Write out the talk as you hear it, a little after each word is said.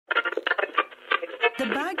The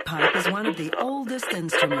bagpipe is one of the oldest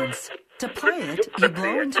instruments. To play it, you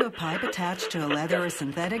blow into a pipe attached to a leather or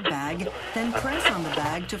synthetic bag, then press on the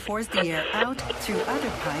bag to force the air out through other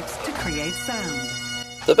pipes to create sound.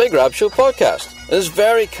 The Big Rab Show podcast is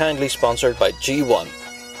very kindly sponsored by G1.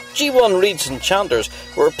 G1 reeds and chanters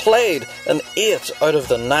were played in 8 out of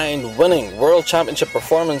the 9 winning World Championship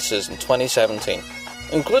performances in 2017,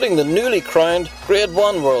 including the newly crowned Grade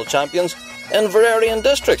 1 World Champions Inverarian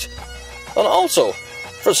District, and also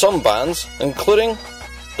for some bands, including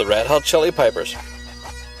the Red Hot Chili Peppers.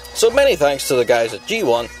 So many thanks to the guys at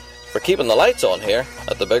G1 for keeping the lights on here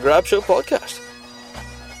at the Big Rab Show podcast.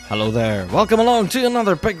 Hello there, welcome along to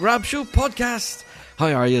another Big Rab Show podcast.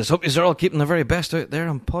 How are you? Hope you're all keeping the very best out there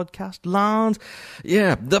on podcast land.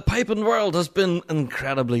 Yeah, the piping world has been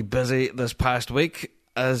incredibly busy this past week,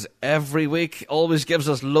 as every week always gives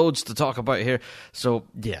us loads to talk about here. So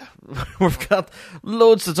yeah, we've got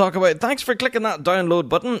loads to talk about. Thanks for clicking that download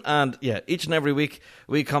button. And yeah, each and every week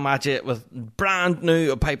we come at you with brand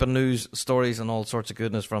new piping news, stories and all sorts of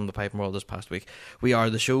goodness from the piping world this past week. We are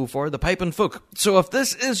the show for the piping folk. So if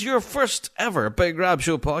this is your first ever Big Rab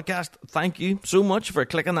Show podcast, thank you so much for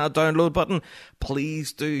clicking that download button.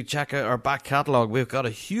 Please do check out our back catalogue. We've got a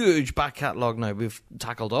huge back catalogue now. We've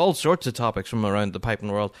tackled all sorts of topics from around the piping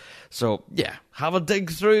world. So yeah, have a dig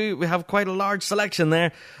through. We have quite a large selection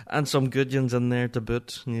there and some good ones in there to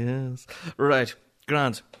boot. Yes. Right,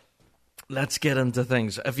 grand. Let's get into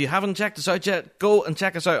things. If you haven't checked us out yet, go and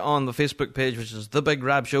check us out on the Facebook page, which is The Big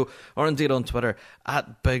Rab Show, or indeed on Twitter,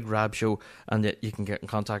 at Big Rab Show, and yet you can get in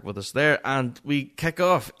contact with us there. And we kick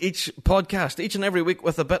off each podcast, each and every week,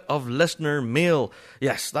 with a bit of listener mail.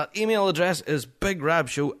 Yes, that email address is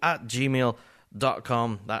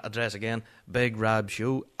bigrabshow@gmail.com. That address again,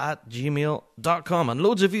 bigrabshow@gmail.com. And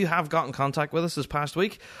loads of you have got in contact with us this past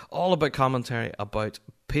week, all about commentary about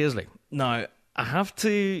Paisley. Now, I have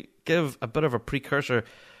to give a bit of a precursor.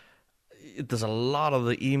 There's a lot of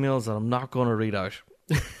the emails that I'm not going to read out.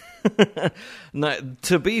 Now,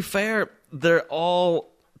 to be fair, they're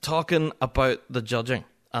all talking about the judging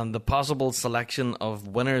and the possible selection of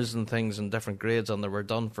winners and things in different grades, and they were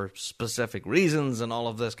done for specific reasons and all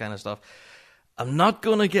of this kind of stuff. I'm not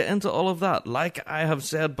going to get into all of that. Like I have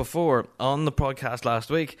said before on the podcast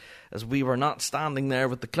last week, as we were not standing there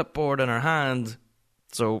with the clipboard in our hand,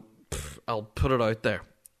 so I'll put it out there.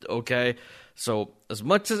 Okay, so as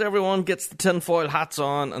much as everyone gets the tinfoil hats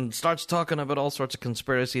on and starts talking about all sorts of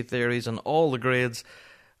conspiracy theories and all the grades,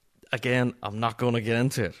 again, I'm not going to get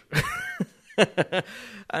into it.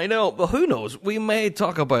 I know, but who knows? We may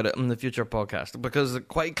talk about it in the future podcast, because it's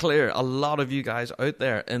quite clear a lot of you guys out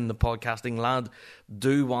there in the podcasting land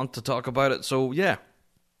do want to talk about it. So yeah,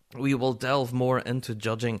 we will delve more into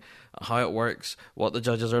judging, how it works, what the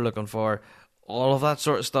judges are looking for, all of that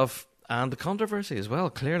sort of stuff. And the controversy as well,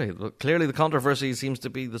 clearly the controversy seems to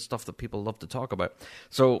be the stuff that people love to talk about.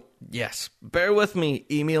 So, yes, bear with me,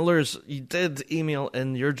 emailers. You did email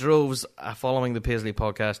in your droves following the Paisley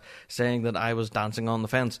podcast saying that I was dancing on the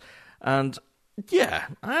fence. And, yeah,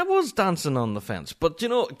 I was dancing on the fence. But, you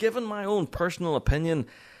know, given my own personal opinion,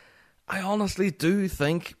 I honestly do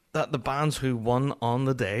think that the bands who won on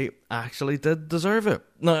the day actually did deserve it.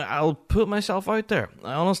 Now, I'll put myself out there.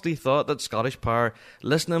 I honestly thought that Scottish Power,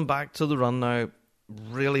 listening back to the run now,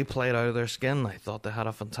 really played out of their skin. I thought they had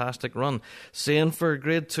a fantastic run. Same for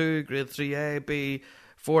Grade 2, Grade 3A, B,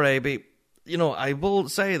 4A, B. You know, I will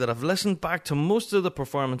say that I've listened back to most of the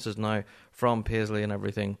performances now from Paisley and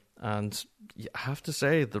everything, and I have to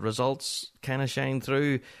say the results kind of shine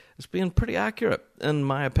through as being pretty accurate, in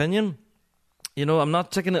my opinion. You know, I'm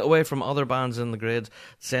not taking it away from other bands in the grades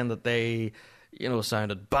saying that they, you know,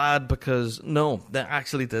 sounded bad, because no, they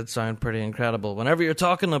actually did sound pretty incredible. Whenever you're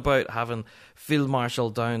talking about having Field Marshal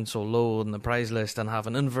down so low in the prize list and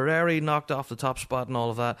having Inverary knocked off the top spot and all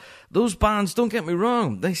of that, those bands, don't get me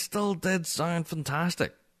wrong, they still did sound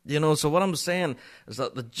fantastic. You know, so what I'm saying is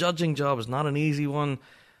that the judging job is not an easy one,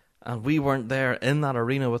 and we weren't there in that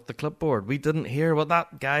arena with the clipboard. We didn't hear what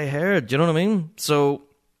that guy heard, you know what I mean? So,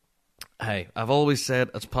 hey, I've always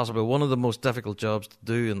said it's possibly one of the most difficult jobs to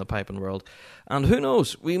do in the piping world. And who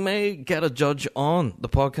knows, we may get a judge on the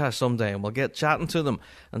podcast someday and we'll get chatting to them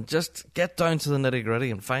and just get down to the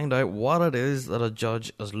nitty-gritty and find out what it is that a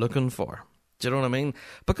judge is looking for. Do you know what I mean?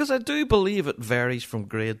 Because I do believe it varies from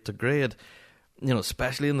grade to grade. You know,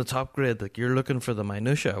 especially in the top grade, like, you're looking for the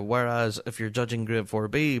minutiae. Whereas if you're judging grade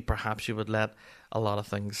 4B, perhaps you would let a lot of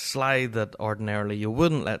things slide that ordinarily you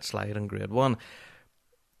wouldn't let slide in grade 1.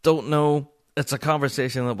 Don't know. it's a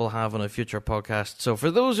conversation that we'll have on a future podcast. So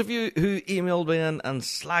for those of you who emailed me in and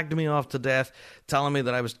slagged me off to death, telling me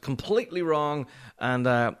that I was completely wrong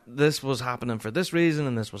and this was happening for this reason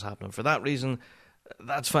and this was happening for that reason,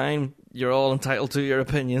 that's fine. You're all entitled to your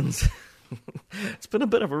opinions. It's been a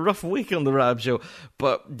bit of a rough week on the Rab Show.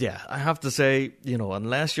 But yeah, I have to say,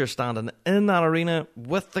 unless you're standing in that arena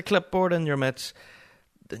with the clipboard in your midst,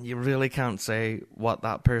 then you really can't say what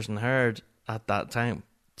that person heard at that time.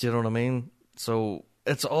 Do you know what I mean? So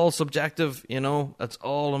it's all subjective, It's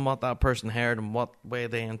all in what that person heard and what way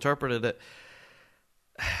they interpreted it.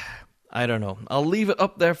 I don't know. I'll leave it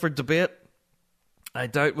up there for debate. I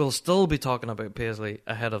doubt we'll still be talking about Paisley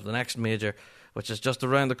ahead of the next major, which is just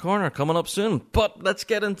around the corner, coming up soon. But let's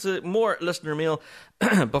get into more listener mail.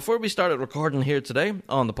 Before we started recording here today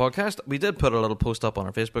on the podcast, we did put a little post up on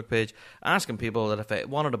our Facebook page asking people that if they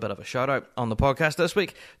wanted a bit of a shout out on the podcast this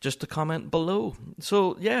week, just to comment below.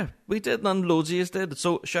 So yeah, we did, and loads of you did.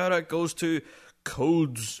 So shout out goes to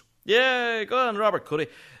Codes. Yay, go on, Robert Cody.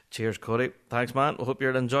 Cheers, Cody. Thanks, man. I hope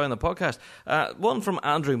you're enjoying the podcast. One from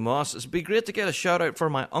Andrew Moss. It'd be great to get a shout out for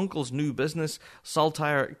my uncle's new business,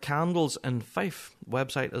 Saltire Candles in Fife.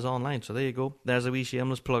 Website is online, so there you go. There's a wee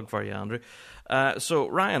shameless plug for you, Andrew. So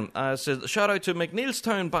Ryan says, shout out to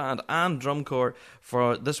McNeilstown Band and Drum Corps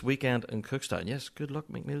for this weekend in Cookstown. Yes, good luck,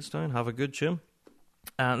 McNeilstown. Have a good tune.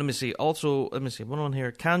 Let me see. Also, one on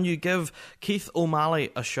here. Can you give Keith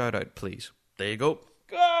O'Malley a shout out, please? There you go.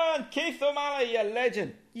 Go on, Keith O'Malley, you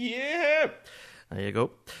legend. Yeah. There you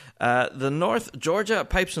go. The North Georgia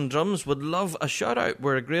Pipes and Drums would love a shout out.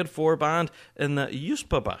 We're a grade 4 band in the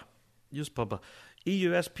USPBA.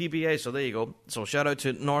 EUSPBA, so there you go. So shout out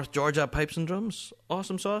to North Georgia Pipes and Drums.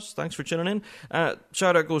 Awesome sauce. Thanks for tuning in.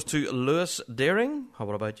 Shout out goes to Lewis Daring. How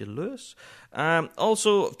about you, Lewis?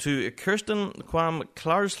 Also to Kirsten Kwam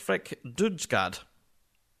Klarsfrick Dudskad.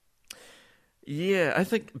 Yeah, I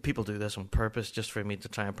think people do this on purpose just for me to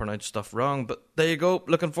try and pronounce stuff wrong. But there you go.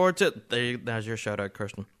 Looking forward to it. There's your shout out,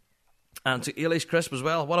 Kirsten. And to Eilish Crisp as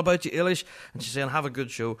well. What about you, Eilish? And she's saying, have a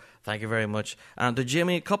good show. Thank you very much. And to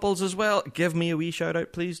Jamie Couples as well. Give me a wee shout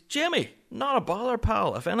out, please. Jamie, not a bother,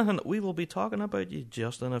 pal. If anything, we will be talking about you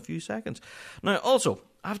just in a few seconds. Now, also,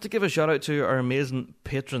 I have to give a shout out to our amazing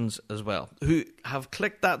patrons as well, who have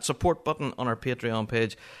clicked that support button on our Patreon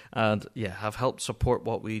page and have helped support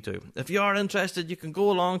what we do. If you are interested, you can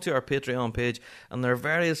go along to our Patreon page, and there are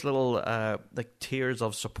various little tiers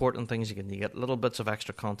of support and things. You get little bits of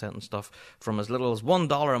extra content and stuff from as little as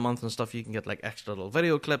 $1 a month and stuff. You can get like extra little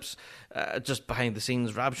video clips, just behind the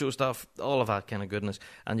scenes Rab Show stuff, all of that kind of goodness.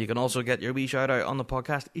 And you can also get your wee shout out on the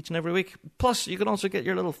podcast each and every week. Plus, you can also get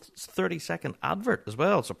your little 30-second advert as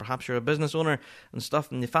well. So perhaps you're a business owner and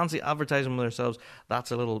stuff and you fancy advertising with ourselves,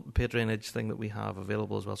 that's a little patronage thing that we have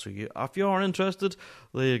available as well. So if you are interested,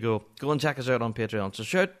 there you go. Go and check us out on Patreon. So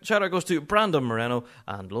shout out goes to Brandon Moreno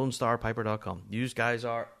and LoneStarPiper.com. You guys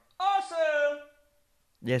are awesome.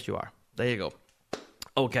 Yes, you are. There you go.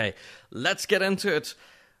 Okay, let's get into it.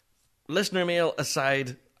 Listener mail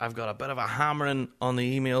aside, I've got a bit of a hammering on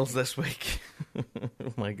the emails this week.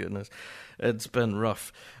 Oh my goodness, it's been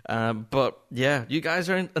rough. But yeah, you guys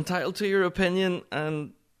are entitled to your opinion,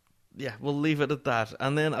 and yeah, we'll leave it at that.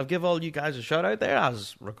 And then I'll give all you guys a shout out there,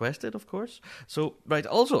 as requested, of course. So, right,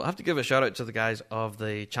 also, I have to give a shout out to the guys of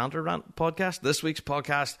the Chanter Rant podcast. This week's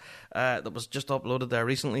podcast that was just uploaded there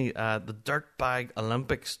recently, the Dirtbag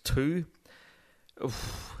Olympics 2.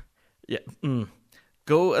 Oof. Yeah,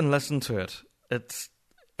 go and listen to it. It's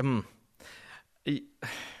I'm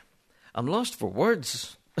lost for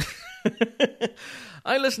words.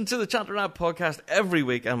 I listen to the Chanter Rad podcast every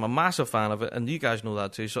week. I'm a massive fan of it, and you guys know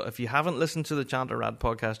that too. So if you haven't listened to the Chanter Rad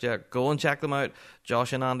podcast yet, go and check them out.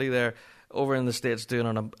 Josh and Andy there over in the States doing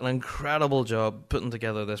an incredible job putting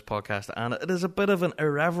together this podcast, and it is a bit of an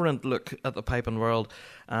irreverent look at the piping world.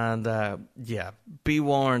 And be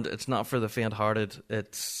warned, it's not for the faint-hearted.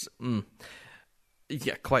 It's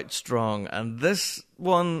quite strong, and this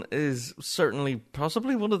one is certainly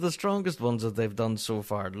possibly one of the strongest ones that they've done so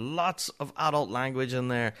far. Lots of adult language in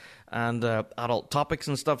there and adult topics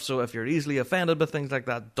and stuff, so if you're easily offended by things like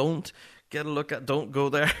that, don't go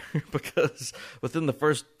there because within the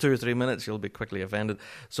first 2 or 3 minutes you'll be quickly offended.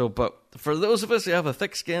 So, but for those of us who have a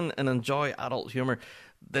thick skin and enjoy adult humor,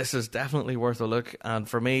 this is definitely worth a look, and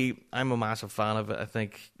for me, I'm a massive fan of it. I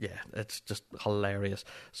think, it's just hilarious.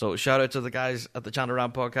 So shout out to the guys at the Chanter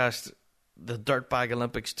Rad podcast. The Dirtbag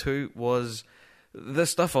Olympics 2 was the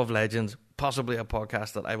stuff of legends, possibly a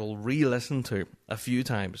podcast that I will re-listen to a few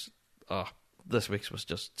times. This week's was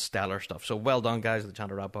just stellar stuff. So well done, guys, at the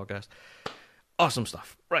Chanter Rad podcast. Awesome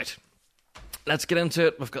stuff. Right, let's get into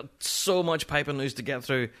it. We've got so much piping news to get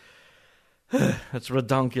through. It's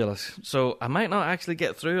redonkulous. So I might not actually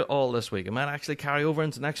get through it all this week. I might actually carry over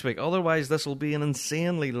into next week. Otherwise, this will be an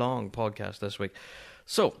insanely long podcast this week.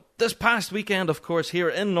 So, this past weekend, of course, here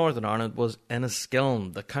in Northern Ireland was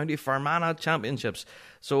Enniskillen, the County Fermanagh Championships.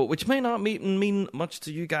 So, which may not mean much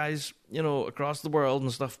to you guys, across the world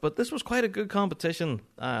and stuff, but this was quite a good competition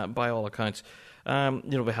by all accounts. We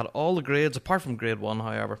had all the grades, apart from grade 1,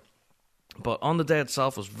 however. But on the day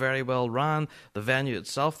itself was very well ran. The venue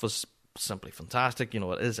itself was simply fantastic. It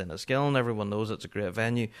is Enniskillen. Everyone knows it's a great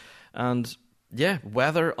venue. And, yeah,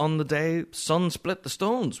 weather on the day, sun split the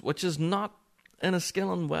stones, which is not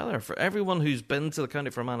Enniskillen weather. For everyone who's been to the County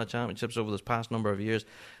Fermanagh Championships over this past number of years,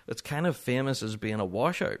 it's kind of famous as being a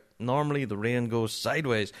washout. Normally the rain goes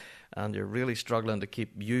sideways and you're really struggling to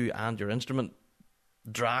keep you and your instrument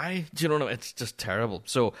dry. Do you know what I mean? It's just terrible.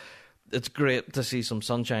 So it's great to see some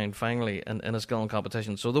sunshine finally in Enniskillen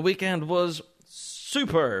competition. So the weekend was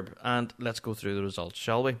superb, and let's go through the results,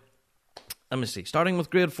 shall we? Let me see. Starting with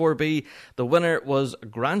Grade 4B, the winner was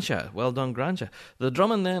Grantia. Well done, Grantia. The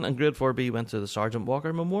drumming then in Grade 4B went to the Sergeant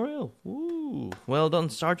Walker Memorial. Ooh, well done,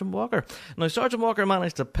 Sergeant Walker. Now, Sergeant Walker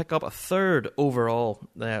managed to pick up a third overall,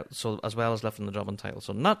 so as well as lifting the drumming title.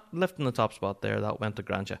 So not lifting the top spot there, that went to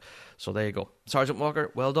Grantia. So there you go. Sergeant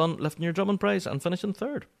Walker, well done, lifting your drumming prize and finishing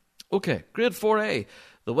third. Okay, Grade 4A.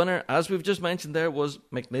 The winner, as we've just mentioned there, was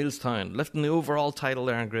McNeilstown, lifting the overall title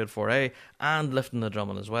there in Grade 4A and lifting the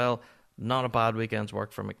drumming as well. Not a bad weekend's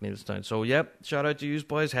work for McNeilstown. So, yep, shout out to you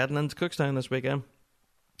boys heading into Cookstown this weekend.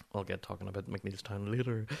 I'll get talking about McNeilstown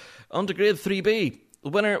later. On to Grade 3B. The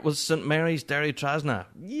winner was St Mary's Derry Trasna.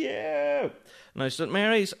 Yeah! Now, St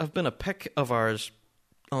Mary's have been a pick of ours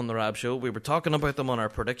on the Rab Show. We were talking about them on our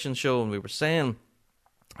prediction show, and we were saying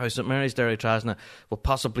how St Mary's Derry Trasna will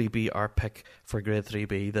possibly be our pick for Grade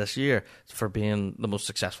 3B this year for being the most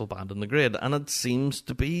successful band in the grade. And it seems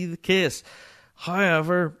to be the case.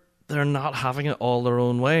 However, they're not having it all their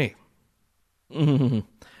own way.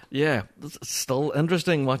 Yeah, it's still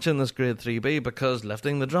interesting watching this Grade 3B because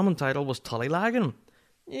lifting the drumming title was Tullylagan.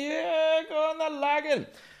 Yeah, go on the Lagan.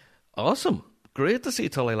 Awesome. Great to see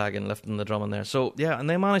Tullylagan lifting the drumming there. So, yeah, and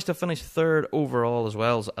they managed to finish third overall as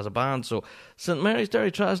well as a band. So, St Mary's Derry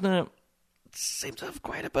Trasna seems to have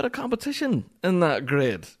quite a bit of competition in that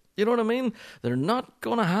grade. You know what I mean? They're not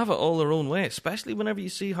going to have it all their own way, especially whenever you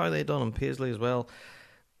see how they done in Paisley as well.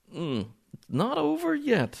 Not over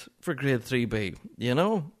yet for Grade 3B,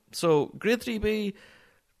 So, Grade 3B,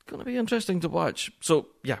 going to be interesting to watch. So,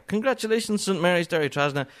 yeah, congratulations, St Mary's Derry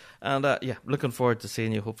Trasna. And, looking forward to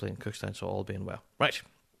seeing you, hopefully, in Cookstown, so all being well. Right.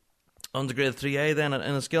 On to Grade 3A then at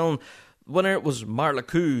Enniskillen. Winner was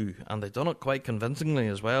Marlacoo, and they done it quite convincingly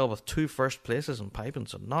as well, with 2 first places in piping,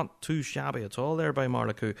 so not too shabby at all there by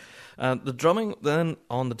Marlacoo. The drumming then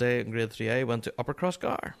on the day in Grade 3A went to Upper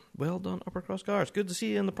Crossgar. Well done, Upper Crossgar. It's good to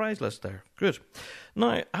see you in the prize list there. Good.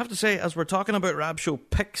 Now, I have to say, as we're talking about Rab Show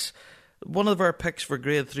picks, one of our picks for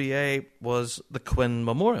Grade 3A was the Quinn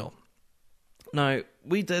Memorial. Now,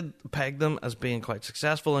 we did peg them as being quite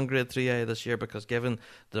successful in Grade 3A this year because given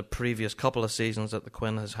the previous couple of seasons that the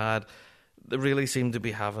Quinn has had, they really seem to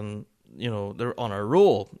be having, they're on a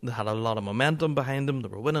roll. They had a lot of momentum behind them. They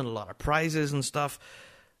were winning a lot of prizes and stuff.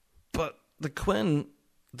 But the Quinn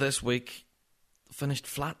this week finished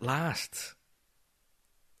flat last.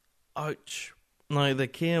 Ouch. Now, they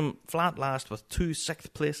came flat last with 2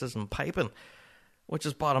 6th places in piping, which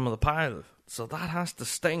is bottom of the pile. So that has to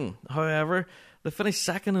sting. However, they finished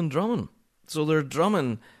second in drumming. So their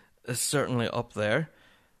drumming is certainly up there.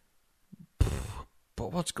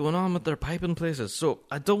 But what's going on with their piping places? So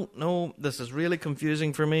I don't know. This is really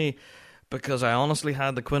confusing for me because I honestly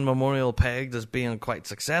had the Quinn Memorial pegged as being quite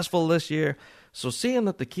successful this year. So seeing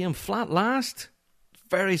that they came flat last,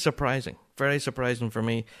 very surprising. Very surprising for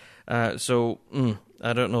me. I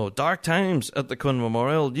don't know. Dark times at the Quinn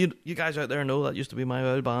Memorial. You guys out there know that used to be my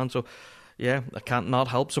old band, so yeah, I can't not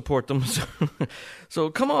help support them. So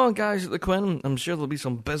come on, guys, at the Quinn. I'm sure there'll be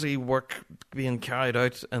some busy work being carried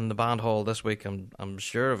out in the band hall this week. I'm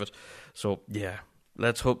sure of it. So yeah,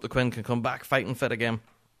 let's hope the Quinn can come back fighting fit again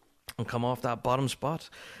and come off that bottom spot.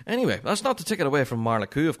 Anyway, that's not to take it away from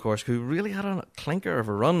Marlacoo, of course, who really had a clinker of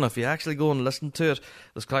a run. If you actually go and listen to it,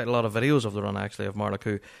 there's quite a lot of videos of the run, actually, of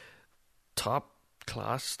Marlacoo. Top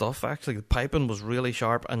class stuff, actually. The piping was really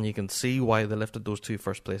sharp, and you can see why they lifted those 2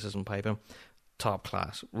 first places in piping. Top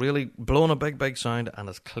class. Really blowing a big sound, and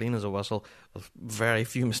as clean as a whistle, with very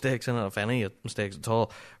few mistakes in it, if any mistakes at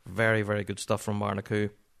all. Very, very good stuff from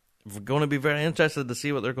Marlacoo. We're going to be very interested to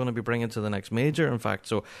see what they're going to be bringing to the next major, in fact.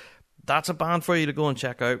 So that's a band for you to go and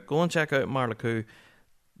check out. Go and check out Marlacoo.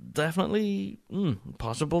 Definitely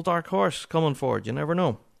possible dark horse coming forward. You never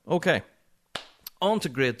know. Okay. on to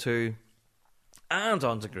Grade 2 and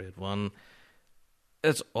on to Grade 1.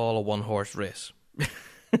 It's all a one-horse race.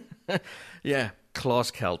 Yeah,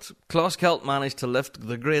 Closkelt. Closkelt managed to lift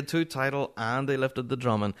the Grade 2 title and they lifted the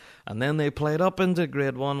Drummond. And then they played up into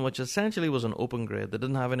Grade 1, which essentially was an open grade. They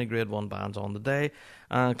didn't have any Grade 1 bands on the day.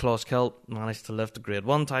 And Closkelt managed to lift the Grade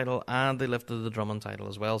 1 title and they lifted the Drummond title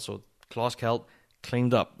as well. So Closkelt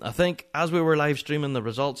cleaned up. I think as we were live streaming the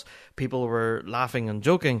results, people were laughing and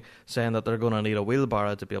joking, saying that they're going to need a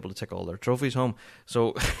wheelbarrow to be able to take all their trophies home.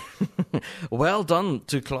 So, well done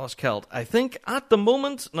to Closkelt. I think at the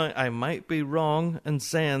moment, now I might be wrong in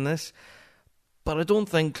saying this, but I don't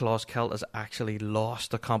think Closkelt has actually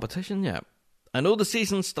lost a competition yet. I know the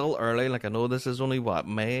season's still early, like I know this is only,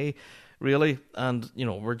 May, really? And,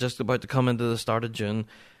 we're just about to come into the start of June,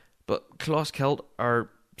 but Closkelt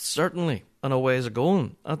are certainly on a ways of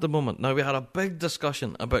going at the moment. Now, we had a big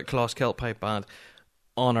discussion about Closkelt Pipe Band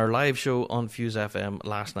on our live show on Fuse FM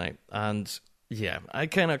last night. And yeah, I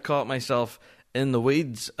kind of caught myself in the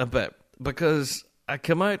weeds a bit because I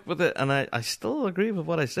came out with it and I still agree with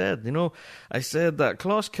what I said. I said that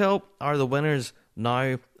Closkelt are the winners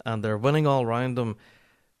now and they're winning all round them.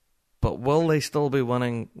 But will they still be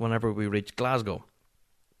winning whenever we reach Glasgow?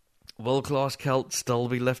 Will Closkelt still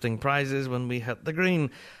be lifting prizes when we hit the green?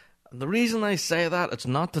 And the reason I say that, it's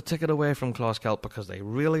not to take it away from Closkelt because they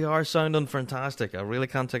really are sounding fantastic. I really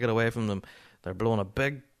can't take it away from them. They're blowing a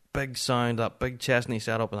big sound, that big Chesney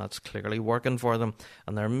setup, and that's clearly working for them.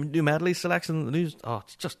 And their new medley selection,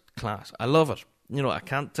 it's just class. I love it. I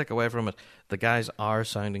can't take away from it. The guys are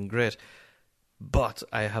sounding great. But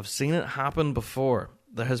I have seen it happen before.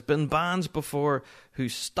 There has been bands before who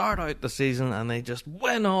start out the season and they just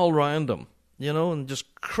win all round them, and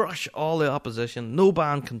just crush all the opposition. No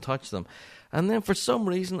band can touch them. And then for some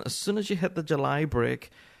reason, as soon as you hit the July break,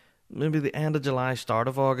 maybe the end of July, start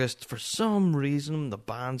of August, for some reason the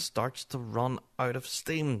band starts to run out of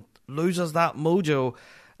steam, loses that mojo,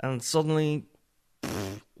 and suddenly,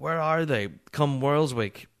 where are they? Come Worlds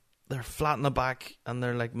Week, they're flat in the back and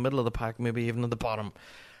they're like middle of the pack, maybe even at the bottom.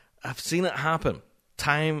 I've seen it happen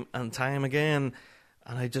time and time again,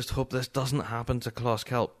 and I just hope this doesn't happen to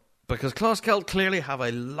Closkelt, because Closkelt clearly have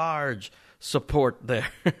a large support there.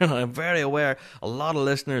 I'm very aware a lot of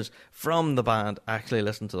listeners from the band actually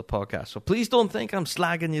listen to the podcast, so please don't think I'm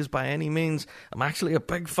slagging you by any means. I'm actually a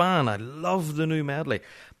big fan. I love the new medley,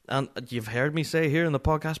 and you've heard me say here in the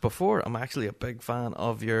podcast before, I'm actually a big fan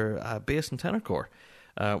of your bass and tenor core.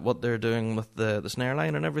 What they're doing with the snare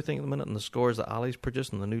line and everything at the minute, and the scores that Ali's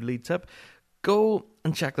producing, the new lead tip. Go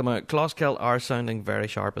and check them out. Closkelt are sounding very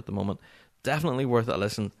sharp at the moment. Definitely worth a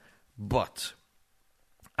listen. But,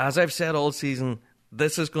 as I've said all season,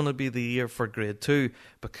 this is going to be the year for Grade 2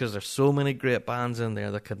 because there's so many great bands in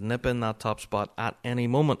there that could nip in that top spot at any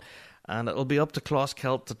moment. And it'll be up to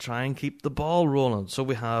Closkelt to try and keep the ball rolling. So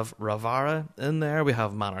we have Ravara in there, we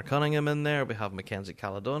have Manor Cunningham in there, we have Mackenzie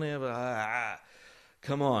Caledonia.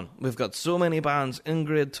 Come on, we've got so many bands in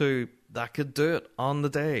Grade 2 that could do it on the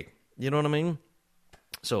day. You know what I mean?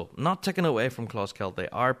 So, not taking away from Closkelt, they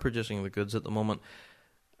are producing the goods at the moment.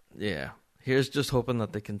 Yeah, here's just hoping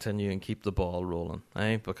that they continue and keep the ball rolling,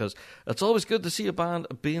 because it's always good to see a band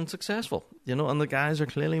being successful, and the guys are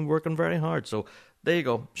clearly working very hard. So, there you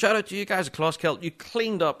go. Shout out to you guys at Closkelt. You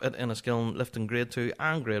cleaned up at Enniskillen, lifting Grade 2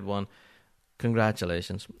 and Grade 1.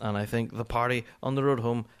 Congratulations. And I think the party on the road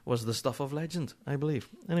home was the stuff of legend, I believe.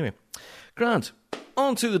 Anyway, Grant,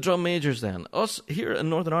 on to the drum majors then. Us here in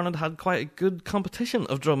Northern Ireland had quite a good competition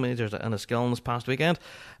of drum majors at Enniskillen this past weekend.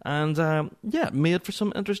 And made for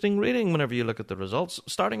some interesting reading whenever you look at the results.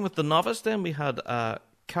 Starting with the novice then, we had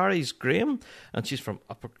Carrie's Graham, and she's from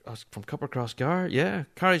Cuppercross Gar. Yeah,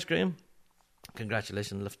 Carrie's Graham.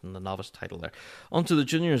 Congratulations, lifting the novice title there. On to the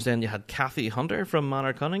juniors then, you had Kathy Hunter from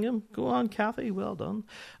Manor Cunningham. Go on, Kathy, well done.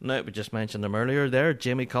 Now, we just mentioned him earlier there,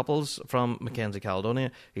 Jamie Couples from Mackenzie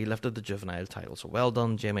Caledonia. He lifted the juvenile title, so well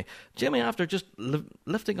done, Jamie. Jamie, after just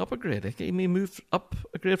lifting up a grade, he moved up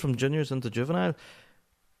a grade from juniors into juvenile.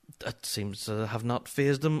 That seems to have not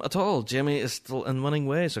phased him at all. Jamie is still in winning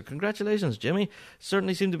ways, so congratulations, Jamie.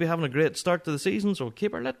 Certainly seem to be having a great start to the season, so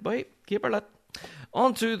keep her lit, boy. Keep her lit.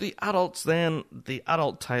 On to the adults then. The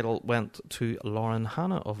adult title went to Lauren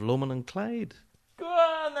Hanna of Lomond and Clyde. Go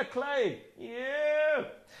on, the Clyde! Yeah!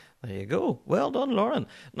 There you go. Well done, Lauren.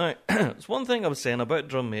 Now, it's one thing I was saying about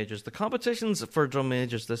drum majors. The competitions for drum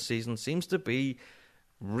majors this season seems to be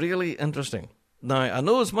really interesting. Now, I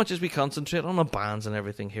know as much as we concentrate on the bands and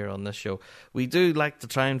everything here on this show, we do like to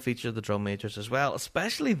try and feature the drum majors as well,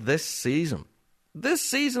 especially this season. This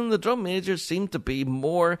season, the drum majors seem to be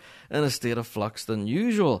more in a state of flux than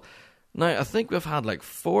usual. Now, I think we've had like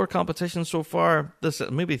 4 competitions so far.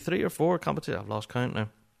 Maybe 3 or 4 competitions. I've lost count now.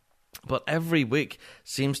 But every week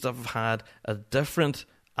seems to have had a different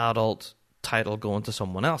adult title going to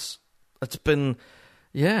someone else. It's been,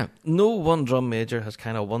 no one drum major has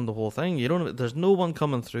kind of won the whole thing. There's no one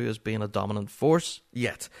coming through as being a dominant force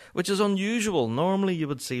yet, which is unusual. Normally you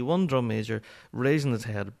would see one drum major raising its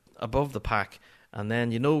head above the pack, and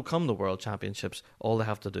then, come the World Championships, all they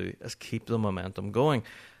have to do is keep the momentum going.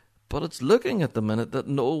 But it's looking at the minute that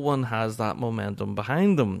no one has that momentum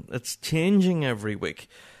behind them. It's changing every week.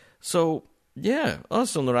 So,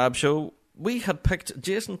 us on the Rab Show, we had picked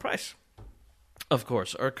Jason Price, of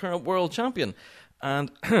course, our current world champion.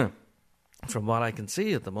 And from what I can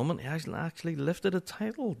see at the moment, he hasn't actually lifted a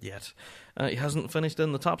title yet. He hasn't finished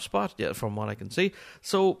in the top spot yet, from what I can see.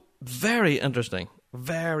 So, very interesting.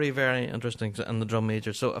 Very, very interesting in the drum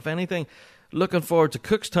major. So, if anything, looking forward to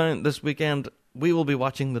Cookstown this weekend. We will be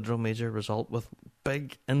watching the drum major result with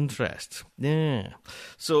big interest. Yeah.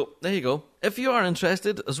 So, there you go. If you are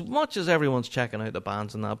interested, as much as everyone's checking out the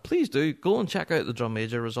bands and that, please do go and check out the drum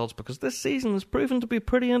major results, because this season has proven to be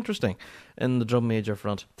pretty interesting in the drum major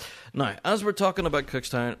front. Now, as we're talking about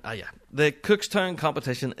Cookstown, the Cookstown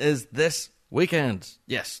competition is this weekend.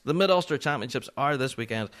 Yes, the Mid-Ulster Championships are this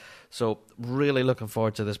weekend. So, really looking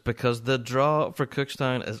forward to this, because the draw for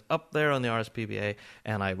Cookstown is up there on the RSPBA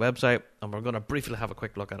NI website, and we're going to briefly have a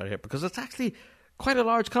quick look at it here, because it's actually quite a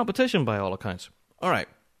large competition by all accounts. Alright,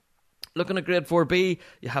 looking at Grade 4B,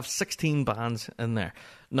 you have 16 bands in there.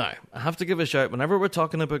 Now, I have to give a shout, whenever we're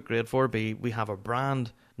talking about Grade 4B, we have a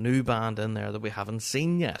brand new band in there that we haven't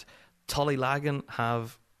seen yet. Tullylagan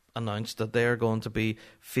have announced that they're going to be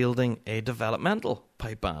fielding a developmental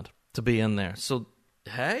pipe band to be in there. So,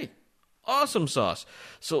 hey, awesome sauce.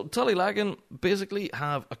 So Tullylagan basically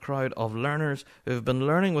have a crowd of learners who have been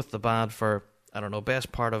learning with the band for,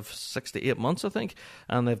 best part of 6 to 8 months, I think,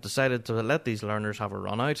 and they've decided to let these learners have a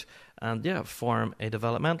run out and form a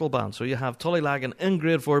developmental band. So you have Tullylagan in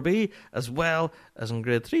Grade 4B as well as in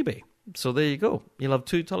Grade 3B. So there you go. You'll have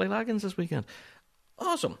 2 Tullylagans this weekend.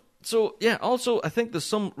 Awesome. So, also, I think there's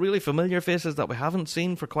some really familiar faces that we haven't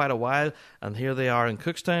seen for quite a while, and here they are in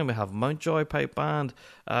Cookstown. We have Mountjoy Pipe Band.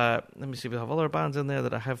 Let me see, we have other bands in there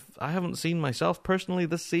that I haven't seen myself personally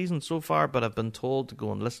this season so far, but I've been told to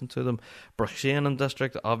go and listen to them. Bruchshanen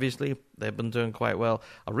District, obviously, they've been doing quite well.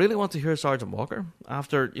 I really want to hear Sergeant Walker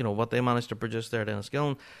after, what they managed to produce there at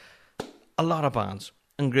Enniskillen. A lot of bands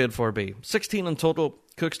in Grade 4B. 16 in total.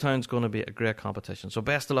 Cookstown's going to be a great competition. So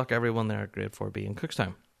best of luck everyone there at Grade 4B in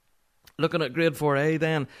Cookstown. Looking at Grade 4A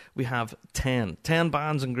then, we have 10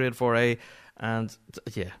 bands in Grade 4A, and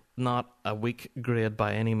not a weak grade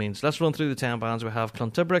by any means. Let's run through the 10 bands. We have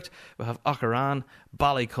Clontibricht, we have Aucheran,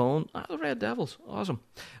 Ballycone, the Red Devils, awesome.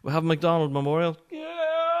 We have MacDonald Memorial,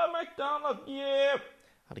 MacDonald,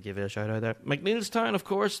 had to give you a shout out there. McNeilstown, of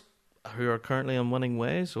course, who are currently on winning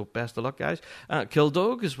ways, so best of luck, guys.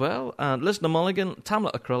 Kildog as well, and Lisna Mulligan,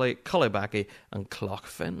 Tamla Acrully, Cullybacky, and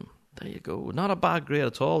Clough-Finn. There you go. Not a bad grade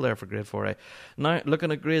at all there for Grade 4A. Now, looking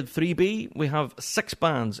at Grade 3B, we have 6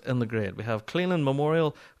 bands in the grade. We have Cleland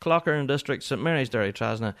Memorial, Clough District, St Mary's Derry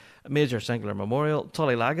Trasna, Major Sinclair Memorial,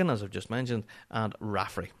 Tullylagan, as I've just mentioned, and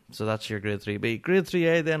Raffrey. So that's your Grade 3B. Grade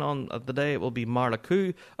 3A then on the day, it will be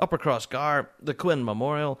Marlacoo, Upper Crossgar, the Quinn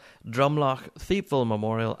Memorial, Drumloch, Thiepville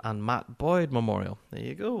Memorial, and Matt Boyd Memorial. There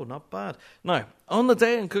you go, not bad. Now, on the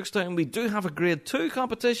day in Cookstown, we do have a Grade 2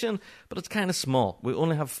 competition, but it's kind of small. We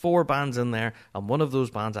only have 4 bands in there, and one of those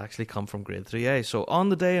bands actually come from Grade 3A. So on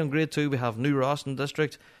the day in Grade 2, we have New Roston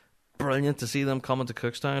District. Brilliant to see them coming to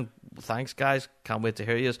Cookstown. Thanks, guys. Can't wait to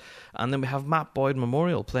hear you. And then we have Matt Boyd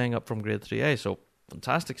Memorial playing up from Grade 3A. So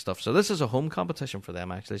fantastic stuff. So this is a home competition for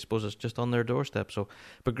them, actually. I suppose it's just on their doorstep. So,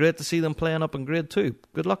 but great to see them playing up in Grade 2.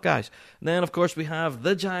 Good luck, guys. And then, of course, we have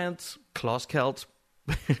the Giants, Closkelt.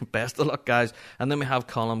 Best of luck, guys. And then we have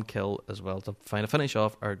Columkill as well to finish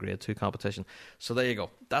off our Grade 2 competition. So there you go.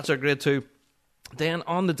 That's our Grade 2. Then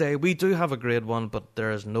on the day, we do have a Grade 1, but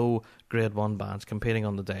there is no Grade 1 bands competing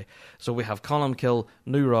on the day. So we have Columkill,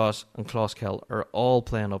 New Ross, and Closkelt are all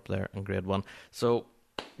playing up there in Grade 1. So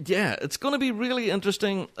it's going to be really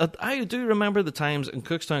interesting. I do remember the times in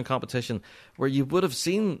Cookstown competition where you would have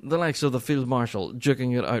seen the likes of the Field Marshal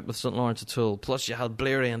duking it out with St Lawrence O'Toole. Plus you had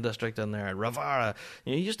Blerian District in there, Ravara.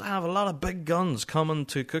 You used to have a lot of big guns coming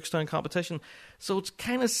to Cookstown competition. So it's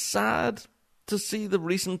kind of sad to see the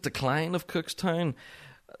recent decline of Cookstown.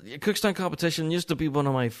 Cookstown competition used to be one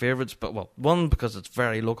of my favourites, but one, because it's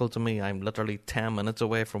very local to me. I'm literally 10 minutes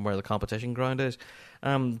away from where the competition ground is.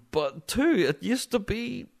 But 2, it used to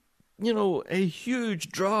be, a huge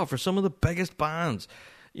draw for some of the biggest bands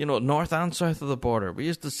north and south of the border. We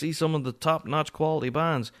used to see some of the top-notch quality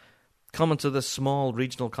bands coming to this small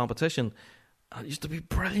regional competition. And it used to be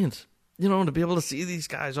brilliant, to be able to see these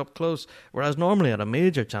guys up close. Whereas normally at a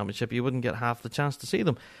major championship, you wouldn't get half the chance to see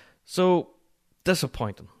them. So,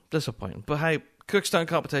 disappointing. But hey, Cookstown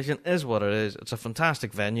competition is what it is. It's a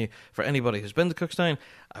fantastic venue for anybody who's been to Cookstown.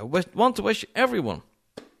 I want to wish everyone,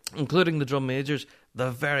 including the drum majors,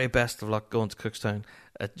 the very best of luck going to Cookstown.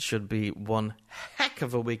 It should be one heck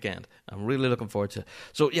of a weekend. I'm really looking forward to it.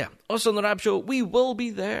 So yeah, us on the Rab Show, we will be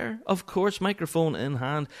there, of course, microphone in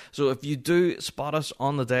hand. So if you do spot us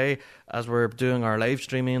on the day as we're doing our live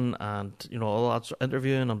streaming and, all that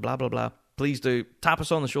interviewing and blah, blah, blah, please do tap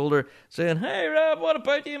us on the shoulder saying, "Hey Rab, what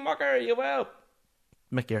about you, mucker? Are you well?"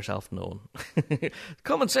 Make yourself known.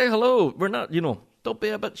 Come and say hello. We're not, don't be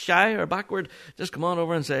a bit shy or backward. Just come on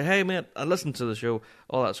over and say, "Hey mate, I listened to the show,"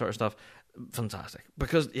 all that sort of stuff. Fantastic.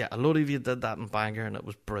 Because, yeah, a load of you did that in Bangor and it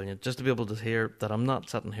was brilliant. Just to be able to hear that I'm not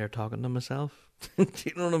sitting here talking to myself. Do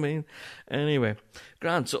you know what I mean? Anyway,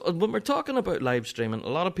 grand. So when we're talking about live streaming, a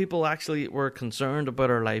lot of people actually were concerned about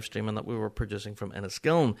our live streaming that we were producing from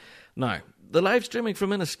Enniskillen. Now, the live streaming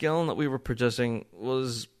from Enniskillen that we were producing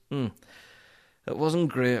was... it wasn't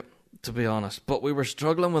great, to be honest, but we were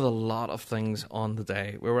struggling with a lot of things on the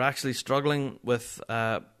day. We were actually struggling with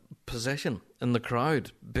position in the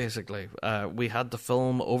crowd, basically. We had to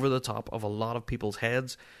film over the top of a lot of people's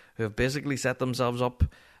heads who have basically set themselves up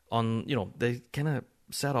on, they kind of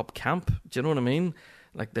set up camp. Do you know what I mean?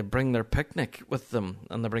 Like they bring their picnic with them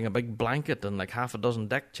and they bring a big blanket and like half a dozen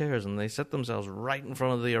deck chairs and they sit themselves right in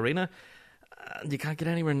front of the arena and you can't get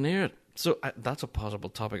anywhere near it. So that's a possible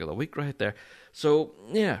topic of the week right there. So,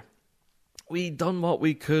 yeah, we done what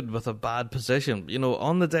we could with a bad position.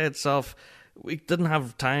 On the day itself, we didn't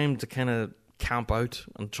have time to kind of camp out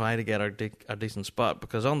and try to get a decent spot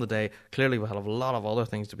because on the day, clearly we had a lot of other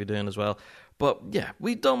things to be doing as well. But, yeah,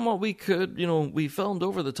 we done what we could. We filmed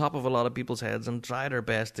over the top of a lot of people's heads and tried our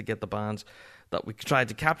best to get the bands that we tried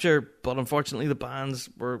to capture. But unfortunately, the bands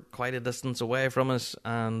were quite a distance away from us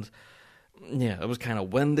and... yeah, it was kind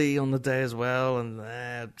of windy on the day as well,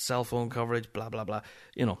 and cell phone coverage, blah, blah, blah.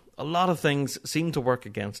 A lot of things seemed to work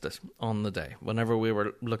against us on the day whenever we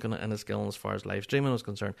were looking at Enniskillen as far as live streaming was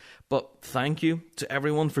concerned. But thank you to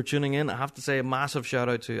everyone for tuning in. I have to say a massive shout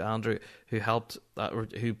out to Andrew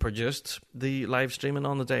who produced the live streaming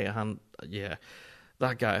on the day. And yeah,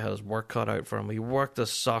 that guy has work cut out for him. He worked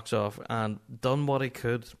his socks off and done what he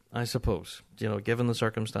could, I suppose, given the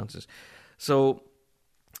circumstances. So...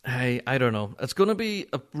 hey, I don't know. It's going to be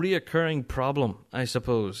a reoccurring problem, I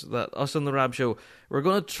suppose, that us on the Rab Show, we're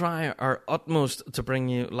going to try our utmost to bring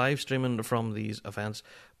you live streaming from these events,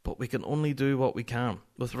 but we can only do what we can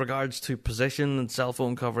with regards to position and cell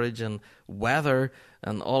phone coverage and weather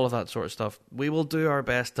and all of that sort of stuff. We will do our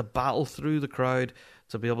best to battle through the crowd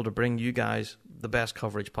to be able to bring you guys the best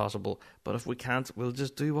coverage possible, but if we can't, we'll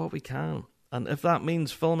just do what we can. And if that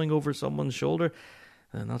means filming over someone's shoulder...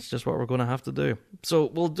 and that's just what we're going to have to do.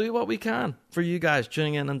 So we'll do what we can for you guys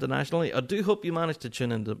tuning in internationally. I do hope you managed to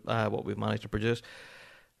tune into what we've managed to produce.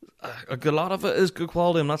 A lot of it is good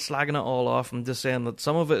quality. I'm not slagging it all off. I'm just saying that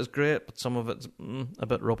some of it is great, but some of it's a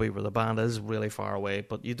bit ropey where the band is really far away.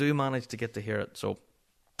 But you do manage to get to hear it, so...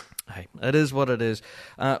 hey, it is what it is.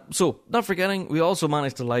 So, not forgetting, we also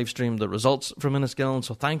managed to live stream the results from Enniskillen,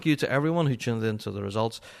 so thank you to everyone who tuned in to the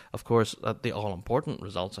results. Of course, the all-important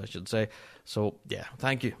results, I should say. So, yeah,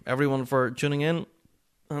 thank you, everyone, for tuning in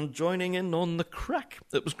and joining in on the crack.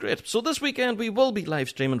 It was great. So this weekend, we will be live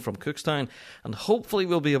streaming from Cookstown, and hopefully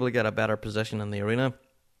we'll be able to get a better position in the arena.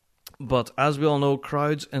 But as we all know,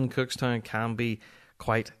 crowds in Cookstown can be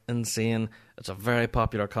quite insane. It's a very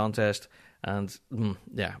popular contest. And,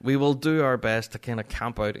 yeah, we will do our best to kind of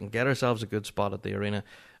camp out and get ourselves a good spot at the arena.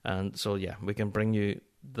 And so, yeah, we can bring you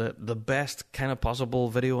the best kind of possible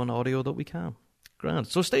video and audio that we can. Grand.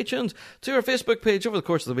 So stay tuned to our Facebook page over the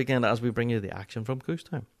course of the weekend as we bring you the action from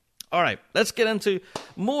Cookstown. All right, let's get into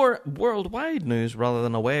more worldwide news rather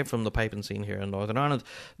than away from the piping scene here in Northern Ireland.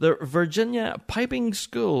 The Virginia Piping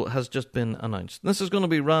School has just been announced. This is going to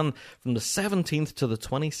be run from the 17th to the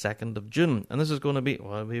 22nd of June. And this is going to be,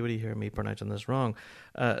 well, maybe you hear me pronouncing this wrong.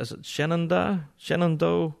 Is it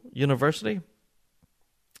Shenandoah University?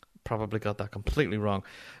 Probably got that completely wrong.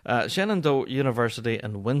 Shenandoah University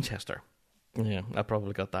in Winchester. Yeah, I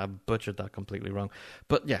probably got that, butchered that completely wrong.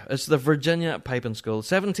 But yeah, it's the Virginia Piping School,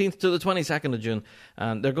 17th to the 22nd of June.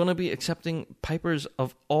 And they're going to be accepting pipers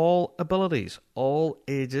of all abilities, all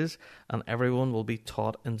ages, and everyone will be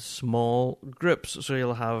taught in small groups. So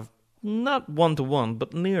you'll have not 1-to-1,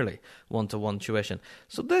 but nearly 1-to-1 tuition.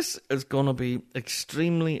 So this is going to be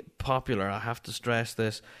extremely popular, I have to stress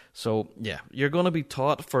this. So yeah, you're going to be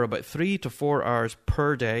taught for about 3 to 4 hours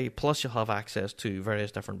per day, plus you'll have access to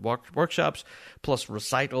various different workshops, plus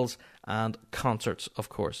recitals and concerts, of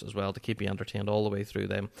course, as well, to keep you entertained all the way through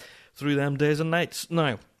them days and nights.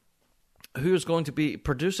 Now, who's going to be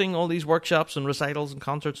producing all these workshops and recitals and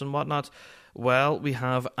concerts and whatnot? Well, we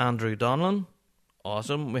have Andrew Donlan.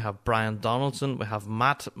 Awesome. We have Brian Donaldson. We have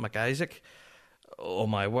Matt McIsaac. Oh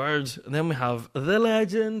my word. And then we have the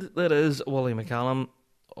legend that is Wally McCallum.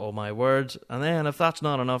 Oh my word. And then if that's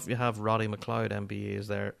not enough, you have Roddy McLeod, MBE, is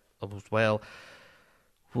there as well.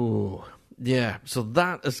 Ooh. Yeah, so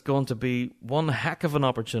that is going to be one heck of an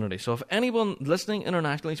opportunity. So if anyone listening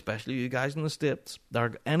internationally, especially you guys in the States, that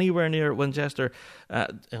are anywhere near Winchester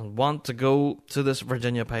and want to go to this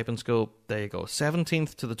Virginia Piping School, there you go.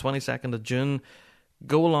 17th to the 22nd of June.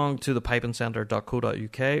 Go along to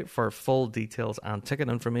thepipingcentre.co.uk for full details and ticket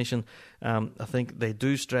information. I think they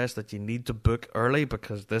do stress that you need to book early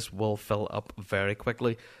because this will fill up very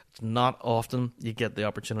quickly. It's not often you get the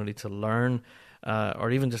opportunity to learn or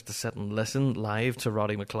even just to sit and listen live to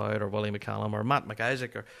Roddy McLeod or Willie McCallum or Matt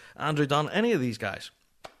McIsaac or Andrew Dunn, any of these guys.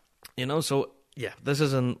 You know, so yeah, this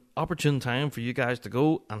is an opportune time for you guys to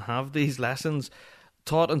go and have these lessons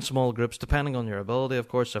taught in small groups, depending on your ability, of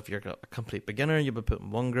course. If you're a complete beginner, you'll be put in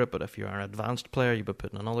one group, but if you're an advanced player, you'll be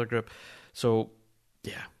put in another group. So,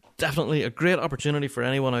 yeah, definitely a great opportunity for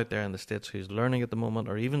anyone out there in the States who's learning at the moment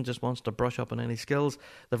or even just wants to brush up on any skills.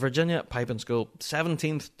 The Virginia Piping School,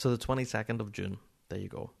 17th to the 22nd of June. There you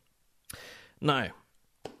go. Now,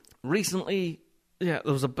 recently, yeah,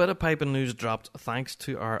 there was a bit of piping news dropped thanks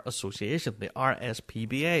to our association, the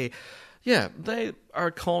RSPBA. Yeah, they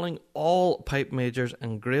are calling all pipe majors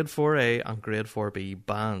in Grade 4A and Grade 4B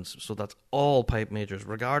bands. So that's all pipe majors,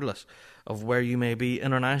 regardless of where you may be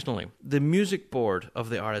internationally. The music board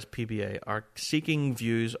of the RSPBA are seeking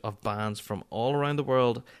views of bands from all around the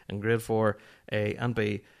world in Grade 4A and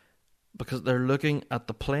B because they're looking at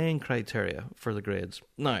the playing criteria for the grades.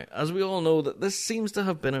 Now, as we all know, that this seems to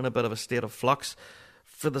have been in a bit of a state of flux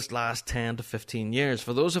for this last 10 to 15 years.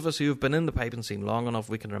 For those of us who have been in the piping scene long enough,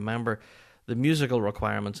 we can remember the musical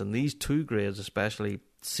requirements in these two grades especially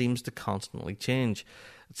seems to constantly change.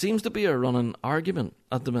 It seems to be a running argument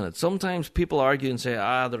at the minute. Sometimes people argue and say,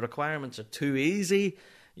 the requirements are too easy,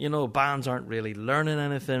 you know, bands aren't really learning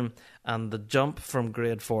anything, and the jump from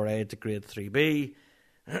Grade 4A to Grade 3B,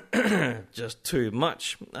 just too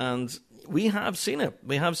much. And we have seen it.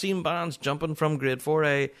 We have seen bands jumping from Grade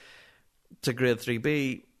 4A to Grade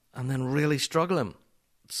 3B and then really struggling.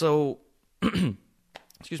 So,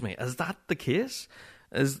 excuse me, is that the case?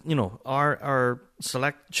 Is, you know, our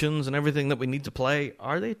select tunes and everything that we need to play,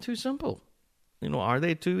 are they too simple? You know, are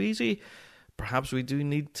they too easy? Perhaps we do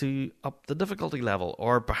need to up the difficulty level.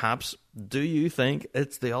 Or perhaps, do you think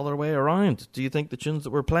it's the other way around? Do you think the tunes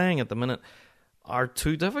that we're playing at the minute are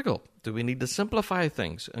too difficult? Do we need to simplify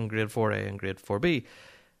things in Grade 4A and Grade 4B?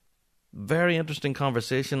 Very interesting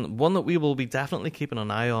conversation, one that we will be definitely keeping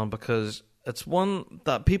an eye on because it's one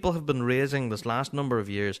that people have been raising this last number of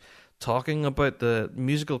years, talking about the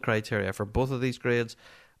musical criteria for both of these grades.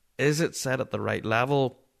 Is it set at the right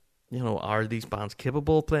level? You know, are these bands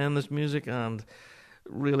capable of playing this music? And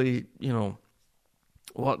really, you know,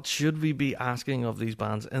 what should we be asking of these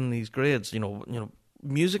bands in these grades? You know,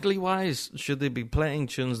 musically wise, should they be playing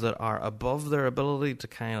tunes that are above their ability to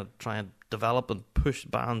kind of try and develop and push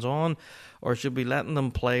bands on, or should we letting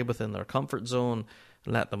them play within their comfort zone,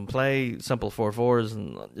 let them play simple 4/4s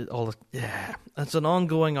and all this? Yeah, it's an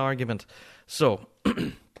ongoing argument. So,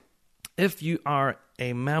 if you are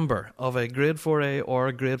a member of a Grade 4A or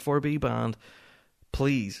a Grade 4B band,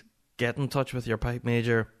 please get in touch with your pipe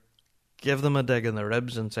major, give them a dig in the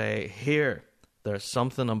ribs and say, here, there's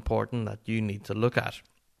something important that you need to look at.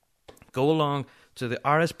 Go along to the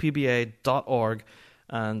rspba.org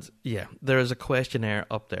and yeah, there is a questionnaire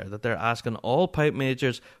up there that they're asking all pipe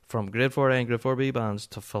majors from Grade 4A and Grade 4B bands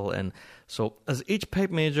to fill in. So as each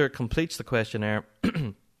pipe major completes the questionnaire,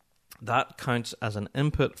 that counts as an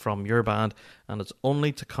input from your band, and it's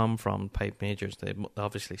only to come from pipe majors. They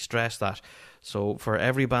obviously stress that. So for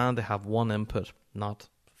every band, they have one input, not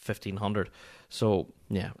 1,500. So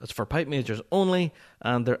yeah, it's for pipe majors only,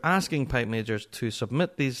 and they're asking pipe majors to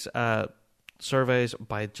submit these surveys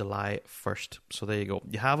by July 1st. So there you go.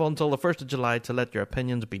 You have until the 1st of July to let your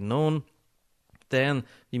opinions be known. Then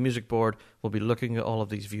the music board will be looking at all of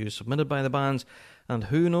these views submitted by the bands, and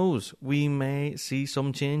who knows, we may see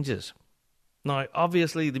some changes. Now,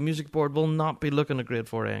 obviously, the music board will not be looking at Grade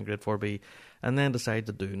 4A and Grade 4B and then decide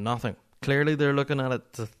to do nothing. Clearly, they're looking at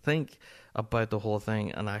it to think about the whole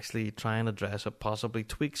thing and actually try and address it, possibly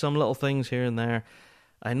tweak some little things here and there.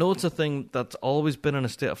 I know it's a thing that's always been in a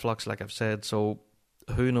state of flux, like I've said, so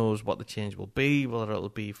who knows what the change will be, whether it'll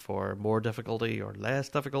be for more difficulty or less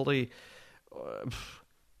difficulty.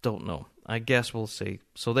 Don't know. I guess we'll see.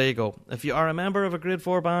 So there you go. If you are a member of a Grade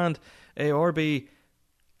 4 band, A or B,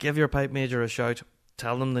 give your pipe major a shout.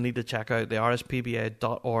 Tell them they need to check out the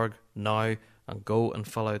rspba.org now and go and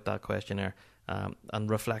fill out that questionnaire and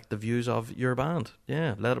reflect the views of your band.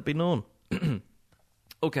 Yeah, let it be known.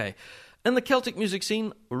 Okay. In the Celtic music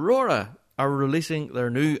scene, Aurora are releasing their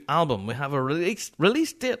new album. We have a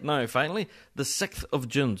release date now, finally, the 6th of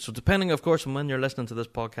June. So depending, of course, on when you're listening to this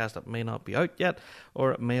podcast, it may not be out yet,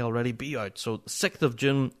 or it may already be out. So 6th of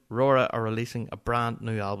June, Aurora are releasing a brand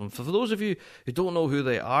new album. For those of you who don't know who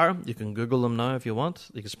they are, you can Google them now if you want.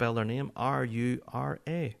 You can spell their name,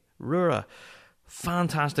 R-U-R-A, Aurora.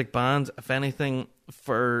 Fantastic band. If anything,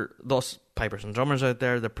 for those pipers and drummers out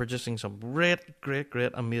there, they're producing some great,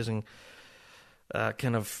 amazing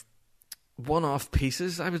kind of one-off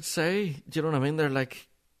pieces, I would say. Do you know what I mean? They're like,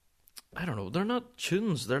 I don't know, they're not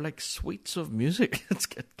tunes, they're like suites of music. It's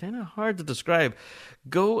kind of hard to describe.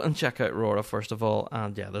 Go and check out Aurora, first of all,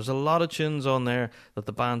 and yeah, there's a lot of tunes on there that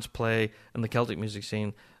the bands play in the Celtic music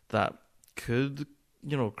scene that could,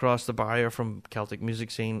 you know, cross the barrier from Celtic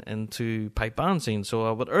music scene into pipe band scene. So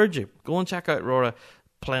I would urge you, go and check out Aurora,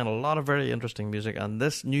 playing a lot of very interesting music, and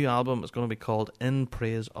this new album is going to be called In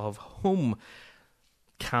Praise of Home.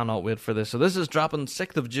 Cannot wait for this. So this is dropping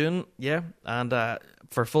 6th of June, yeah, and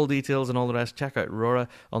for full details and all the rest, check out Aurora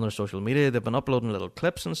on their social media. They've been uploading little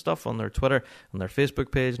clips and stuff on their Twitter and their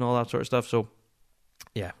Facebook page and all that sort of stuff. So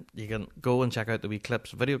yeah, you can go and check out the wee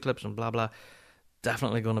clips, video clips and blah blah.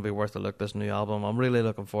 Definitely going to be worth a look, this new album. I'm really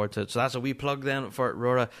looking forward to it. So that's a wee plug then for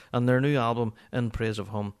Aurora and their new album In Praise of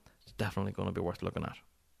Home. It's definitely going to be worth looking at.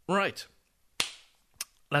 Right,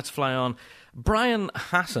 let's fly on. Brian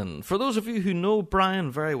Hassan. For those of you who know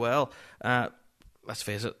Brian very well, let's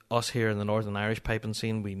face it, us here in the Northern Irish piping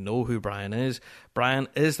scene, we know who Brian is. Brian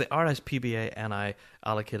is the RSPBA NI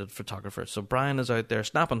allocated photographer. So Brian is out there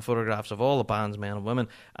snapping photographs of all the band's men and women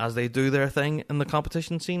as they do their thing in the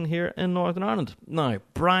competition scene here in Northern Ireland. Now,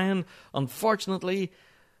 Brian, unfortunately,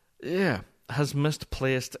 has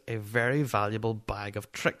misplaced a very valuable bag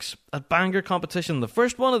of tricks. At Bangor competition, the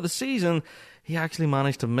first one of the season, he actually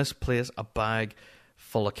managed to misplace a bag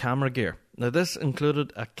full of camera gear. Now, this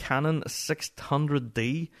included a Canon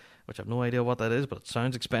 600D, which I have no idea what that is, but it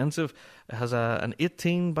sounds expensive. It has an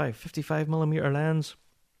 18 by 55mm lens.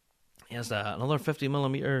 He has another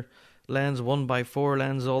 50mm lens, 1x4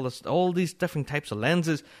 lens, all these different types of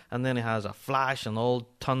lenses, and then he has a flash and all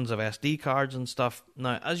tons of SD cards and stuff.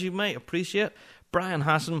 Now, as you might appreciate, Brian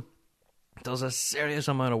Hassan does a serious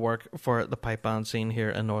amount of work for the pipe band scene here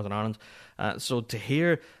in Northern Ireland. So to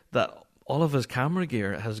hear that all of his camera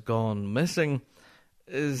gear has gone missing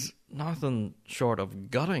is nothing short of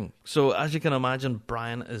gutting. So as you can imagine,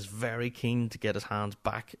 Brian is very keen to get his hands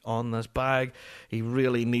back on this bag. He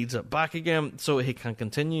really needs it back again so he can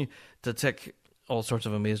continue to take all sorts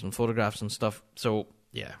of amazing photographs and stuff. So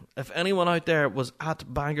yeah, if anyone out there was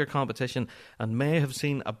at Bangor competition and may have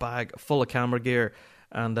seen a bag full of camera gear,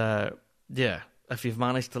 and if you've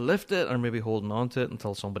managed to lift it or maybe holding on to it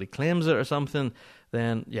until somebody claims it or something,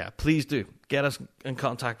 then yeah, please do get us in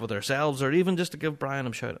contact with ourselves, or even just to give Brian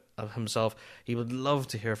a shout out himself. He would love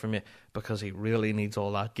to hear from you because he really needs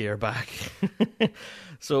all that gear back.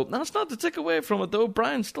 So that's not to take away from it though.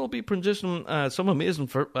 Brian still be producing some amazing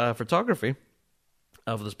photography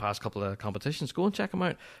of this past couple of competitions. Go and check him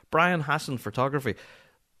out. Brian Hassan Photography.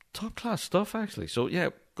 Top class stuff actually. So yeah,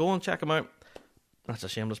 go and check him out. That's a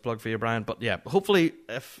shameless plug for you, Brian. But yeah, hopefully,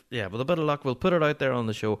 with a bit of luck, we'll put it out there on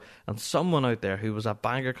the show, and someone out there who was at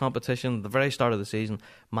Bangor competition at the very start of the season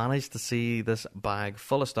managed to see this bag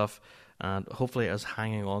full of stuff, and hopefully is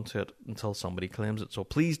hanging on to it until somebody claims it. So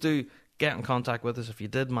please do get in contact with us if you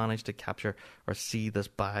did manage to capture or see this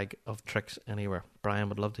bag of tricks anywhere. Brian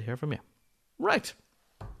would love to hear from you. Right.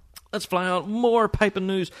 Let's fly on. More piping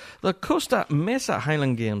news. The Costa Mesa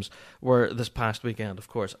Highland Games were this past weekend, of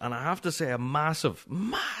course. And I have to say a massive,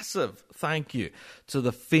 massive thank you to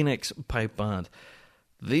the Phoenix Pipe Band.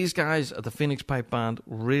 These guys at the Phoenix Pipe Band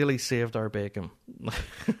really saved our bacon.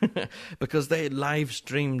 Because they live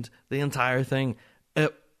streamed the entire thing.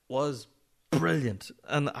 It was brilliant.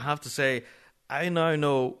 And I have to say, I now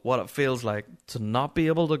know what it feels like to not be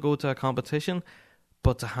able to go to a competition,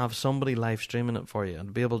 but to have somebody live streaming it for you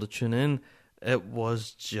and be able to tune in, it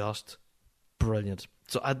was just brilliant.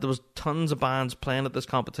 So there was tons of bands playing at this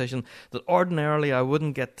competition that ordinarily I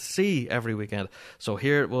wouldn't get to see every weekend. So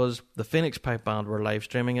here it was, the Phoenix Pipe Band were live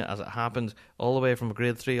streaming it as it happened, all the way from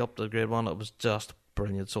grade 3 up to grade 1. It was just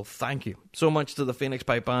brilliant. So thank you so much to the Phoenix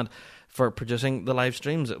Pipe Band for producing the live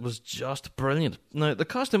streams. It was just brilliant. Now, the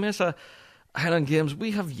Costa Mesa Highland Games,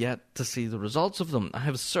 we have yet to see the results of them. I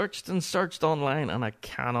have searched and searched online and I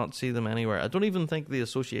cannot see them anywhere. I don't even think the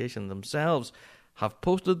association themselves have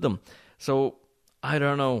posted them. So I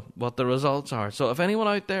don't know what the results are. So if anyone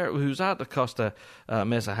out there who's at the Costa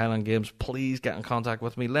Mesa Highland Games, please get in contact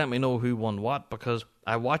with me. Let me know who won what, because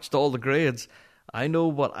I watched all the grades. I know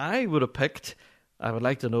what I would have picked. I would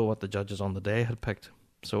like to know what the judges on the day had picked.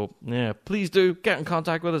 So yeah, please do get in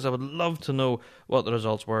contact with us. I would love to know what the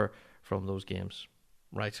results were from those games.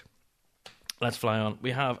 Right, let's fly on.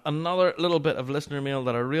 We have another little bit of listener mail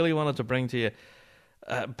that I really wanted to bring to you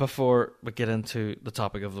before we get into the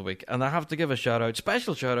topic of the week. And I have to give a shout out.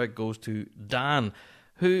 Special shout out goes to Dan,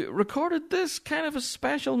 who recorded this kind of a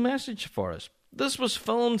special message for us. This was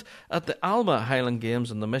filmed at the Alma Highland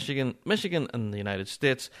Games in the Michigan in the United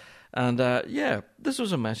States. And this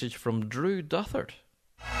was a message from Drew Duthert.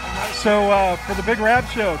 So for the Big Rab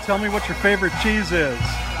Show, tell me what your favorite cheese is.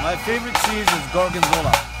 My favorite cheese is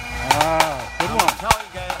Gorgonzola. Ah, good one. Italian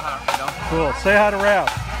guy at heart, you know. Cool. Say hi to Rab.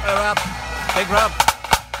 Hey, Rab. Big Rab.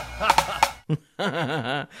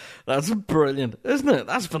 That's brilliant, isn't it?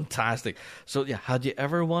 That's fantastic. So, yeah, had you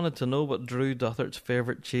ever wanted to know what Drew Duthert's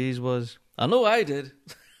favourite cheese was? I know I did.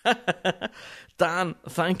 Dan,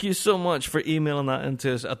 thank you so much for emailing that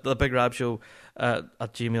into us at the Big Rab Show at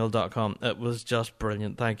gmail.com. It was just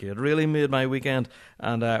brilliant. Thank you. It really made my weekend.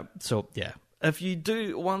 And so, yeah. If you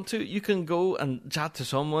do want to, you can go and chat to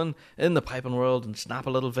someone in the piping world and snap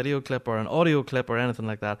a little video clip or an audio clip or anything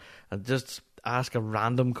like that and just ask a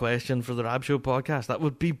random question for the Rab Show podcast. That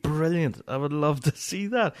would be brilliant. I would love to see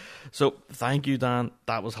that. So thank you, Dan.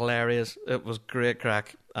 That was hilarious. It was great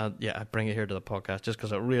crack. And yeah, I bring it here to the podcast just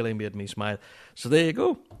because it really made me smile. So there you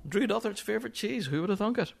go. Drew Duthert's favourite cheese. Who would have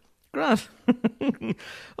thunk it? Grant.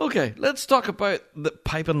 Okay, let's talk about the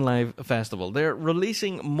Piping Live Festival. They're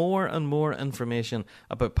releasing more and more information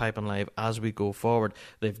about Piping Live as we go forward.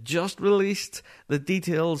 They've just released the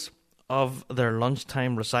details of their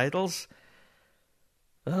lunchtime recitals.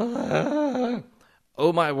 Oh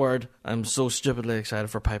my word, I'm so stupidly excited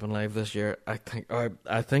for Piping Live this year. I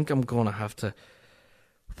think I'm going to have to...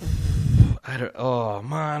 Oh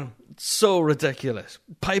man, it's so ridiculous.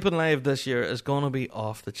 Piping Live this year is going to be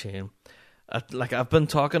off the chain. I've been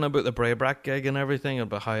talking about the Braybrack gig and everything,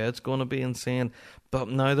 about how it's going to be insane, but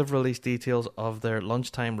now they've released details of their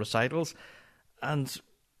lunchtime recitals, and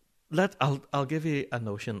I'll give you a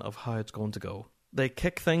notion of how it's going to go. They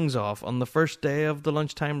kick things off on the first day of the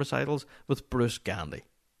lunchtime recitals with Bruce Gandy.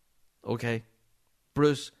 Okay?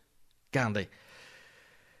 Bruce Gandy.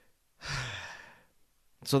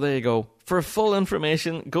 So there you go. For full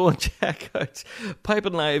information, go and check out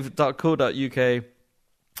pipinglive.co.uk,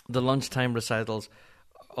 the lunchtime recitals.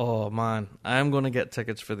 Oh man, I'm going to get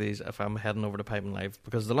tickets for these if I'm heading over to Piping Live,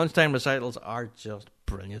 because the lunchtime recitals are just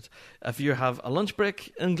brilliant. If you have a lunch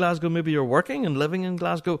break in Glasgow, maybe you're working and living in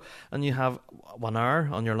Glasgow and you have 1 hour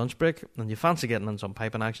on your lunch break and you fancy getting in some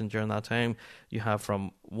piping action during that time, you have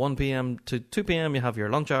from 1 p.m. to 2 p.m. you have your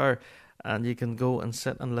lunch hour, and you can go and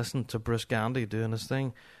sit and listen to Bruce Gandy doing his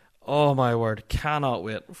thing. Oh my word, cannot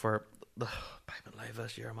wait for the Piping Live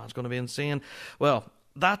this year, man. It's going to be insane. Well,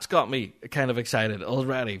 that's got me kind of excited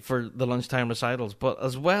already for the lunchtime recitals. But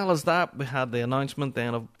as well as that, we had the announcement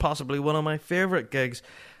then of possibly one of my favourite gigs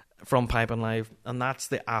from Piping Live, and that's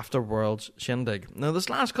the Afterworlds Shindig. Now, this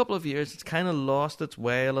last couple of years, it's kind of lost its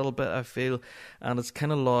way a little bit, I feel, and it's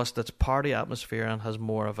kind of lost its party atmosphere and has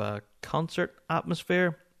more of a concert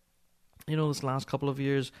atmosphere, you know, this last couple of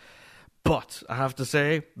years. But I have to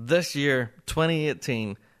say, this year,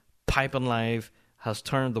 2018, Piping Live has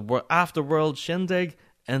turned the Afterworld Shindig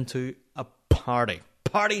into a party.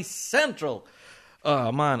 Party Central!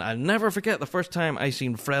 Oh man, I'll never forget the first time I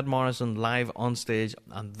seen Fred Morrison live on stage,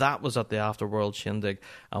 and that was at the Afterworld Shindig.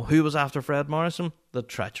 And who was after Fred Morrison? The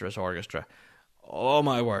Treacherous Orchestra. Oh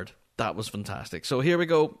my word, that was fantastic. So here we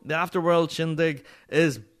go. The Afterworld Shindig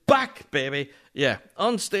is back, baby. Yeah,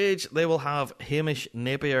 on stage they will have Hamish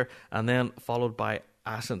Napier, and then followed by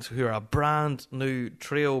Ascent, who are a brand new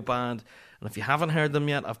trio band. And if you haven't heard them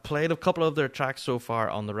yet, I've played a couple of their tracks so far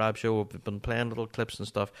on the Rab Show. We've been playing little clips and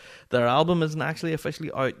stuff. Their album isn't actually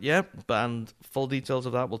officially out yet, and full details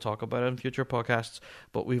of that we'll talk about in future podcasts.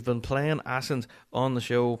 But we've been playing Ascent on the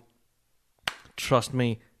show. Trust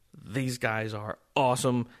me, these guys are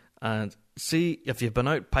awesome. And see, if you've been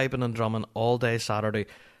out piping and drumming all day Saturday,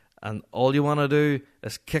 and all you want to do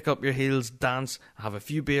is kick up your heels, dance, have a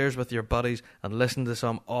few beers with your buddies, and listen to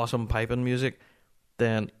some awesome piping music,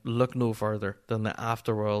 then look no further than the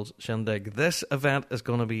Afterworlds Shindig. This event is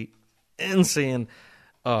going to be insane.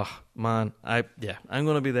 Oh, man. I'm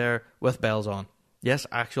going to be there with bells on. Yes,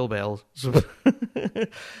 actual bells. So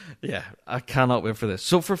yeah, I cannot wait for this.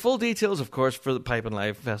 So for full details, of course, for the Piping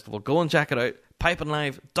Live Festival, go and check it out.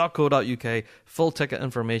 pipinglive.co.uk. Full ticket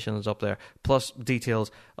information is up there, plus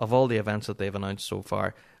details of all the events that they've announced so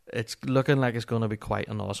far. It's looking like it's going to be quite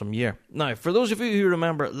an awesome year. Now, for those of you who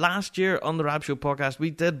remember, last year on the Rab Show podcast, we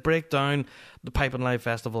did break down the Piping Live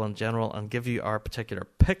Festival in general and give you our particular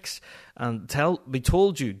picks and we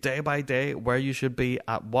told you day by day where you should be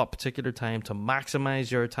at what particular time to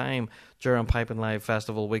maximise your time during Piping Live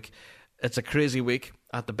Festival week. It's a crazy week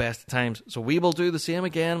at the best of times, so we will do the same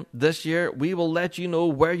again this year. We will let you know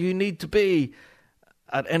where you need to be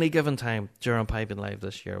at any given time during Piping Live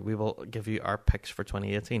this year. We will give you our picks for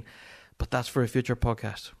 2018. But that's for a future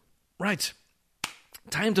podcast. Right.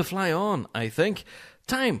 Time to fly on, I think.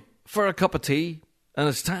 Time for a cup of tea. And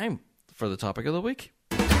it's time for the topic of the week.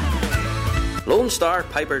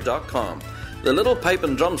 LoneStarPiper.com, the little pipe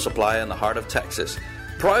and drum supply in the heart of Texas.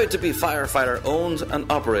 Proud to be firefighter owned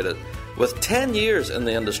and operated. With 10 years in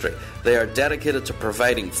the industry, they are dedicated to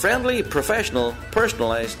providing friendly, professional,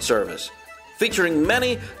 personalised service. Featuring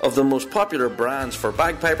many of the most popular brands for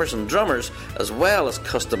bagpipers and drummers, as well as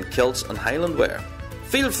custom kilts and Highland wear.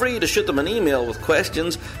 Feel free to shoot them an email with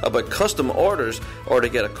questions about custom orders or to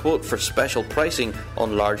get a quote for special pricing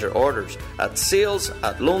on larger orders at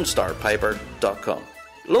sales@LoneStarPiper.com.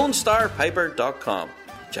 LoneStarPiper.com.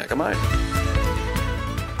 Check them out.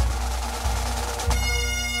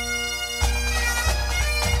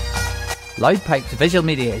 Loud Pipes Visual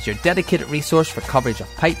Media is your dedicated resource for coverage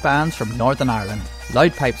of pipe bands from Northern Ireland.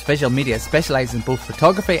 Loud Pipes Visual Media specialises in both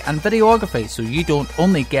photography and videography, so you don't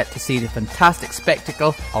only get to see the fantastic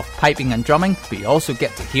spectacle of piping and drumming, but you also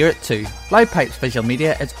get to hear it too. Loud Pipes Visual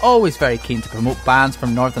Media is always very keen to promote bands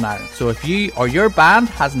from Northern Ireland, so if you or your band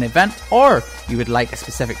has an event or you would like a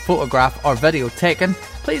specific photograph or video taken,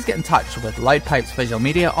 please get in touch with Loud Pipes Visual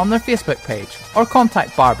Media on their Facebook page or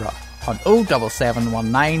contact Barbara on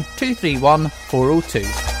 07719 231 402.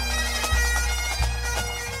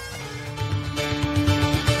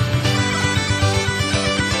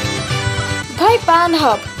 Pipe Band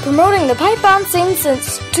Hub, promoting the pipe band scene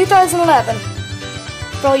since 2011.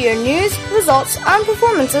 For all your news, results and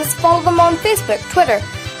performances, follow them on Facebook, Twitter,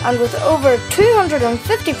 and with over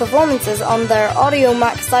 250 performances on their Audio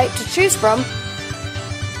Max site to choose from,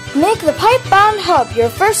 make the Pipe Band Hub your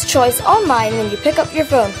first choice online when you pick up your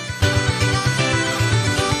phone.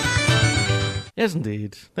 Yes,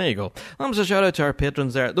 indeed. There you go. That was a shout out to our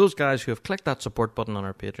patrons there. Those guys who have clicked that support button on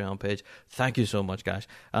our Patreon page. Thank you so much, guys.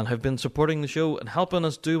 And have been supporting the show and helping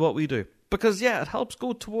us do what we do. Because, yeah, it helps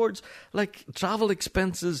go towards, like, travel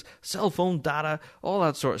expenses, cell phone data, all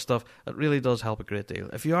that sort of stuff. It really does help a great deal.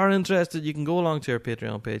 If you are interested, you can go along to our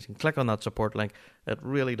Patreon page and click on that support link. It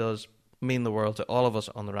really does mean the world to all of us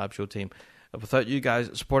on the Rab Show team. Without you guys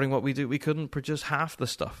supporting what we do, we couldn't produce half the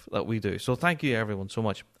stuff that we do. So thank you everyone so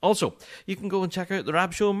much. Also, you can go and check out the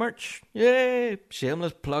Rab Show merch. Yay!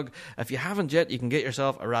 Shameless plug. If you haven't yet, you can get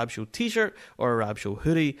yourself a Rab Show t-shirt or a Rab Show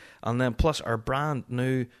hoodie, and then plus our brand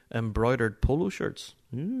new embroidered polo shirts.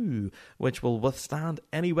 Ooh, which will withstand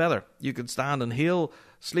any weather. You could stand in hail,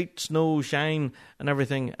 sleet, snow, shine, and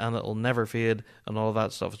everything, and it'll never fade, and all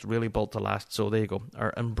that stuff. It's really built to last. So there you go.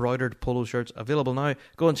 Our embroidered polo shirts available now.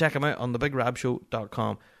 Go and check them out on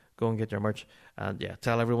thebigrabshow.com. Go and get your merch. And yeah,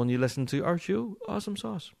 tell everyone you listen to our show. Awesome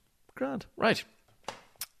sauce. Grand. Right.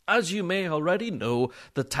 As you may already know,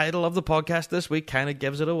 the title of the podcast this week kind of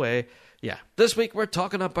gives it away. Yeah, this week we're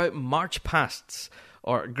talking about March Pasts,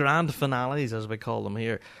 or grand finales as we call them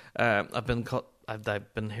here. I've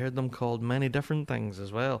been heard them called many different things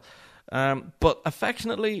as well. But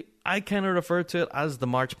affectionately, I kind of refer to it as the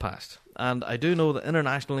March Past. And I do know that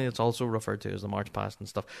internationally it's also referred to as the March Past and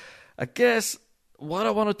stuff. I guess what I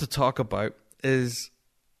wanted to talk about is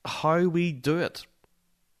how we do it.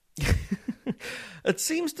 It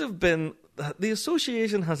seems to have been the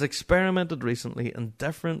association has experimented recently in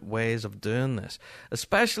different ways of doing this,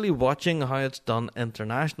 especially watching how it's done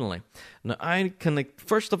internationally. Now, I can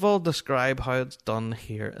first of all describe how it's done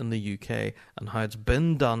here in the UK and how it's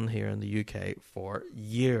been done here in the UK for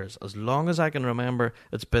years. As long as I can remember,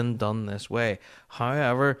 it's been done this way.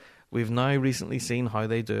 However, we've now recently seen how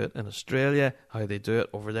they do it in Australia, how they do it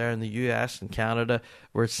over there in the US and Canada.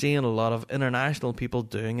 We're seeing a lot of international people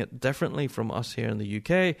doing it differently from us here in the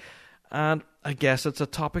UK. And I guess it's a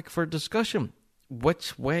topic for discussion.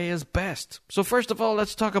 which way is best. So first of all,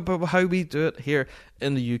 let's talk about how we do it here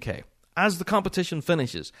in the UK. As the competition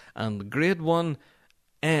finishes and Grade 1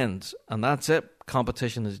 ends, and that's it,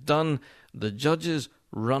 competition is done, the judges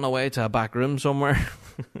run away to a back room somewhere.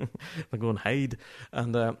 They go and hide.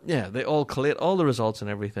 And they all collate all the results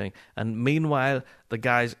and everything. And meanwhile, the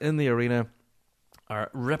guys in the arena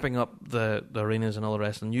are ripping up the arenas and all the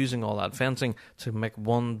rest and using all that fencing to make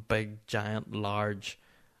one big, giant, large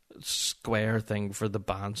square thing for the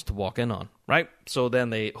bands to walk in on, right? So then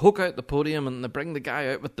they hook out the podium and they bring the guy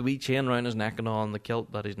out with the wee chain around his neck and all, and the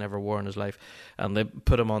kilt that he's never worn in his life, and they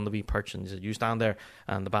put him on the wee perch and said, you stand there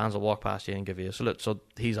and the bands will walk past you and give you a salute. So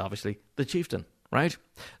he's obviously the chieftain, right?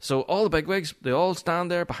 So all the bigwigs, they all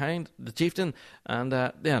stand there behind the chieftain, and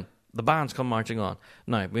then the bands come marching on.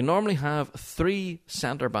 Now, we normally have 3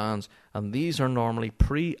 centre bands, and these are normally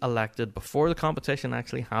pre-elected before the competition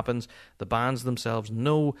actually happens. The bands themselves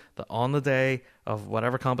know that on the day of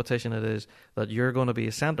whatever competition it is, that you're going to be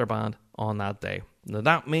a centre band on that day. Now,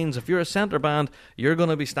 that means if you're a centre band, you're going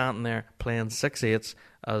to be standing there playing 6/8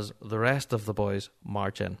 as the rest of the boys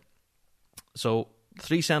march in. So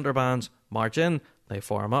 3 centre bands march in, they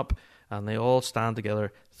form up, and they all stand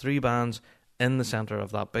together, 3 bands in the centre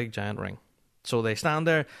of that big giant ring. So they stand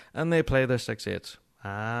there and they play their 6/8,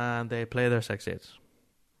 and they play their 6/8,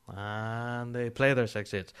 and they play their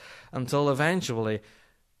 6/8, until eventually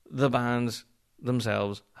the bands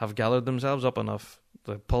themselves have gathered themselves up enough.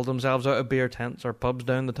 They pulled themselves out of beer tents or pubs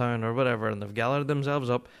down the town or whatever, and they've gathered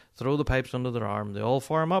themselves up, throw the pipes under their arm, they all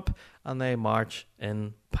form up and they march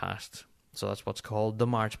in past. So that's what's called the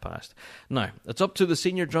march past. Now, it's up to the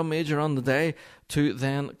senior drum major on the day to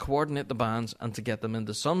then coordinate the bands and to get them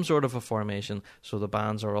into some sort of a formation so the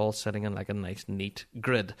bands are all sitting in like a nice, neat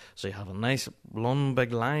grid. So you have a nice, long,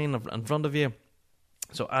 big line in front of you.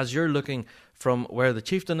 So as you're looking from where the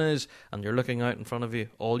chieftain is and you're looking out in front of you,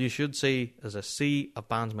 all you should see is a sea of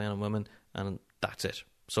bandsmen and women, and that's it.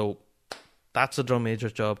 So that's the drum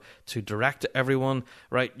major's job, to direct everyone.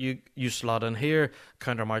 Right, you slot in here,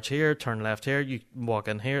 counter march here, turn left here, you walk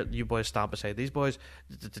in here, you boys stand beside these boys.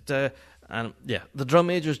 And yeah, the drum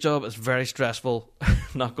major's job is very stressful,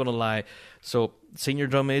 not going to lie. So senior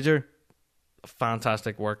drum major,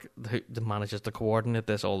 fantastic work, who manages to coordinate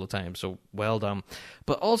this all the time, so well done.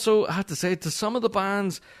 But also, I have to say, to some of the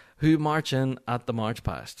bands who march in at the march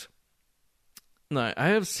past, now I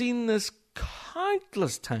have seen this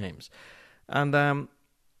countless times. And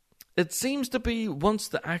it seems to be, once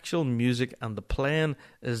the actual music and the playing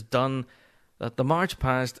is done, that the march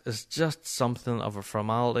past is just something of a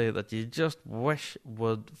formality that you just wish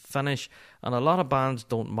would finish. And a lot of bands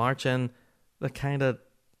don't march in. They kind of,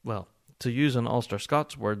 well, to use an Ulster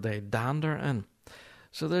Scots word, they dander in.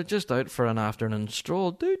 So they're just out for an afternoon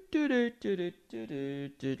stroll.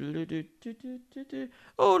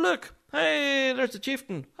 Oh, look. Hey, there's the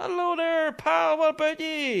chieftain. Hello there, pal. What about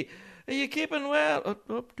ye? Are you keeping well?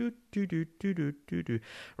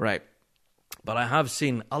 Right. But I have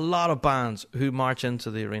seen a lot of bands who march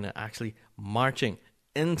into the arena actually marching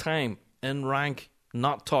in time, in rank,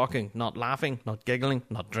 not talking, not laughing, not giggling,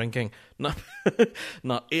 not drinking, not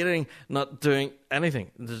eating, not doing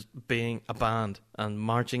anything. Just being a band and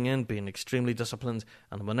marching in, being extremely disciplined.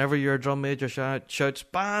 And whenever your drum major shouts,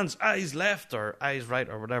 bands, eyes left or eyes right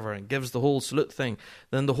or whatever, and gives the whole salute thing,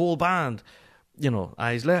 then the whole band,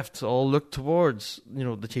 eyes left, all look towards,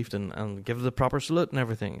 the chieftain and give the proper salute and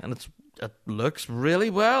everything. And it looks really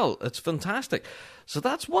well. It's fantastic. So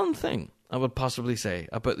that's one thing I would possibly say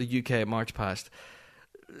about the UK March Past.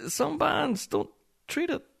 Some bands don't treat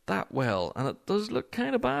it that well, and it does look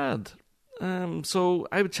kind of bad. So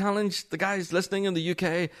I would challenge the guys listening in the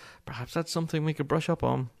UK, perhaps that's something we could brush up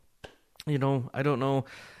on. I don't know,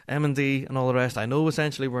 M&D and all the rest. I know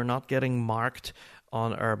essentially we're not getting marked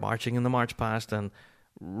on our marching in the March Past, and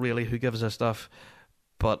really, who gives a stuff?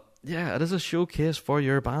 But yeah, it is a showcase for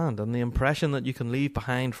your band, and the impression that you can leave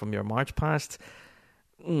behind from your March Past,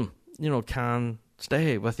 can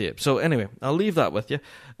stay with you. So anyway, I'll leave that with you.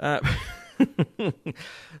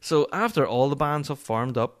 So after all the bands have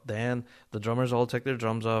formed up, then the drummers all take their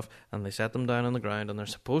drums off and they set them down on the ground, and they're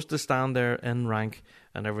supposed to stand there in rank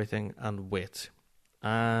and everything and wait.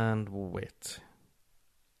 And wait.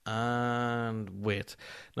 And wait.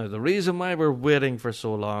 Now, the reason why we're waiting for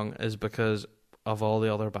so long is because of all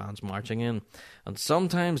the other bands marching in. And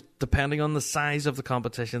sometimes, depending on the size of the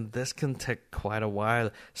competition, this can take quite a while,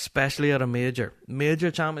 especially at a major. Major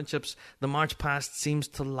championships, the March Past seems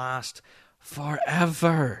to last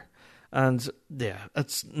forever. And yeah,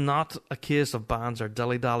 it's not a case of bands are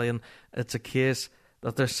dilly-dallying. It's a case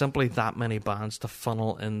that there's simply that many bands to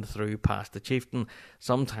funnel in through past the chieftain.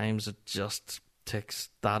 Sometimes it just takes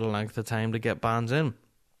that length of time to get bands in.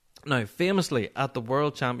 Now, famously, at the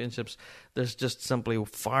World Championships, there's just simply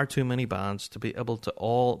far too many bands to be able to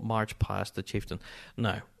all march past the chieftain.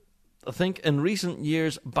 Now, I think in recent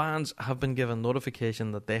years, bands have been given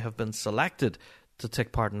notification that they have been selected to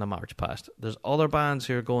take part in the march past. There's other bands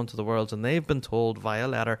who are going to the Worlds, and they've been told via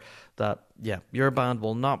letter that, yeah, your band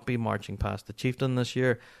will not be marching past the chieftain this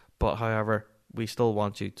year, but however, we still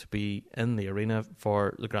want you to be in the arena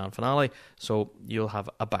for the grand finale, so you'll have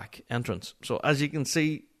a back entrance. So as you can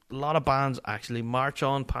see, a lot of bands actually march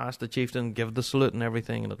on past the chieftain, give the salute and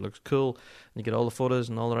everything, and it looks cool, and you get all the photos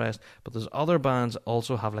and all the rest. But there's other bands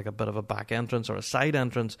also have like a bit of a back entrance or a side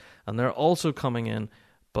entrance, and they're also coming in,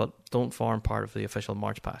 but don't form part of the official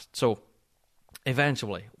march past. So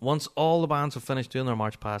eventually, once all the bands have finished doing their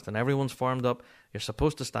march past and everyone's formed up, you're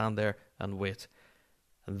supposed to stand there and wait.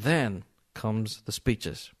 And then comes the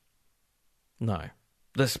speeches. Now,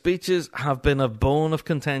 the speeches have been a bone of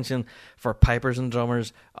contention for pipers and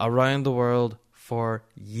drummers around the world for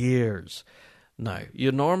years. Now,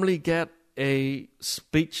 you normally get a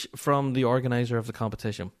speech from the organizer of the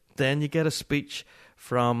competition. Then you get a speech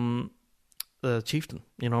from the chieftain.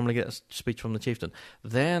 You normally get a speech from the chieftain.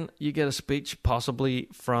 Then you get a speech possibly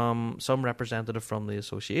from some representative from the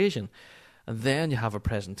association. And then you have a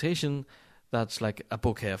presentation that's like a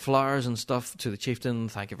bouquet of flowers and stuff to the chieftain.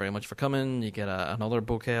 Thank you very much for coming. You get another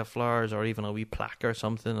bouquet of flowers or even a wee plaque or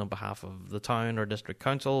something on behalf of the town or district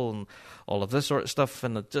council and all of this sort of stuff.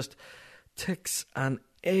 And it just takes an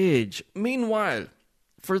age. Meanwhile,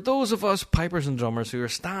 for those of us pipers and drummers who are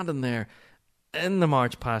standing there in the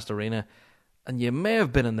march past arena, and you may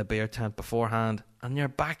have been in the beer tent beforehand and your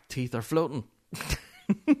back teeth are floating.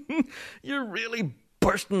 You're really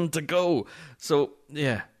bursting to go. So,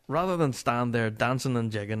 yeah, rather than stand there dancing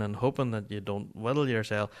and jigging and hoping that you don't whittle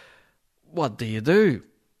yourself, what do you do?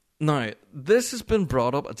 Now, this has been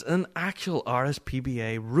brought up. It's in actual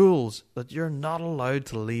RSPBA rules that you're not allowed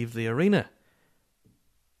to leave the arena.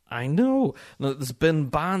 I know. Now, there's been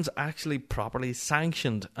bands actually properly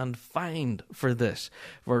sanctioned and fined for this,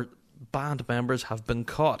 where band members have been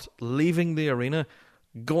caught leaving the arena,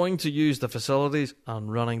 going to use the facilities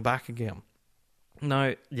and running back again.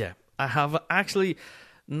 Now, yeah, I have actually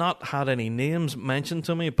not had any names mentioned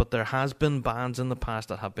to me, but there has been bands in the past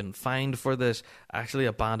that have been fined for this. Actually,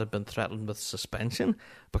 a band had been threatened with suspension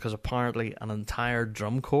because apparently an entire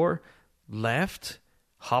drum corps left,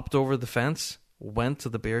 hopped over the fence, went to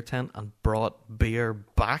the beer tent and brought beer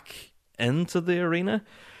back into the arena,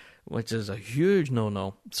 which is a huge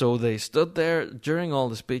no-no. So they stood there during all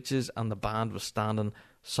the speeches and the band was standing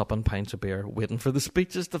supping pints of beer, waiting for the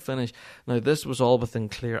speeches to finish. Now, this was all within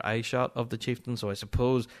clear eyeshot of the chieftain, so I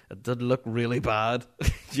suppose it did look really bad,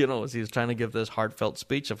 you know, as he was trying to give this heartfelt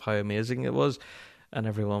speech of how amazing it was, and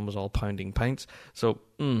everyone was all pounding pints. So,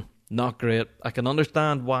 not great. I can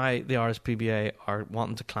understand why the RSPBA are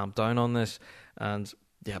wanting to clamp down on this, and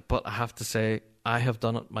yeah, but I have to say, I have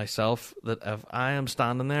done it myself, that if I am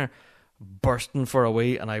standing there bursting for a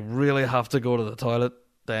wee and I really have to go to the toilet,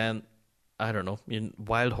 then I don't know,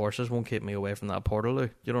 wild horses won't keep me away from that portaloo.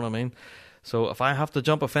 You know what I mean? So if I have to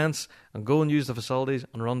jump a fence and go and use the facilities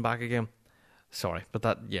and run back again, sorry, but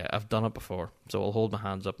that, yeah, I've done it before, so I'll hold my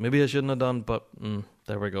hands up. Maybe I shouldn't have done, but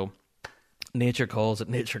there we go. Nature calls,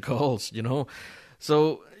 nature calls, you know?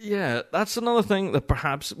 So, yeah, that's another thing that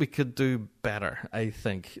perhaps we could do better, I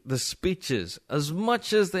think. The speeches, as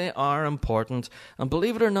much as they are important, and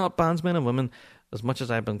believe it or not, bandsmen and women, as much as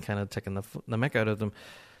I've been kind of taking the mick out of them,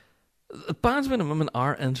 bandsmen and women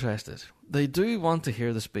are interested. They do want to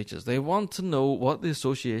hear the speeches. They want to know what the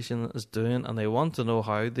association is doing, and they want to know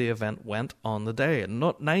how the event went on the day. And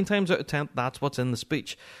 9 times out of 10, that's what's in the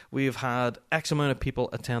speech. We've had X amount of people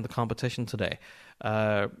attend the competition today.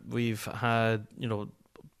 We've had,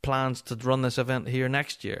 plans to run this event here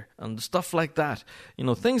next year, and stuff like that.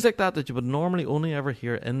 Things like that you would normally only ever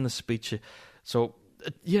hear in the speech. So,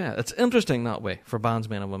 yeah, it's interesting that way for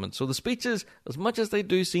bandsmen and women. So the speeches, as much as they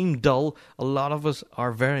do seem dull, a lot of us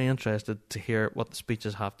are very interested to hear what the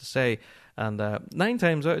speeches have to say. And 9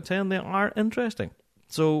 times out of 10, they are interesting.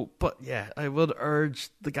 So, but yeah, I would urge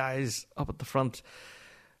the guys up at the front,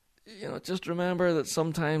 just remember that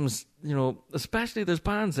sometimes, especially there's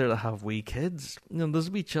bands there that have wee kids. There's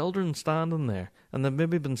wee children standing there, and they've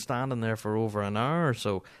maybe been standing there for over an hour or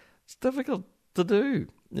so. It's difficult to do.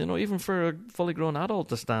 Even for a fully grown adult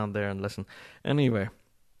to stand there and listen. Anyway,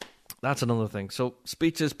 that's another thing. So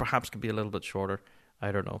speeches perhaps could be a little bit shorter.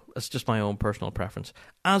 I don't know. It's just my own personal preference.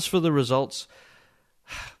 As for the results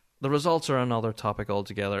are another topic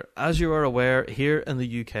altogether. As you are aware, here in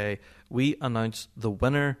the UK, we announce the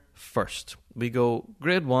winner first. We go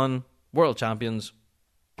grade 1, world champions,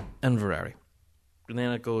 Inverary. And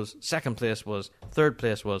then it goes, second place was, third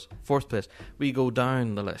place was, fourth place. We go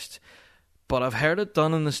down the list. But I've heard it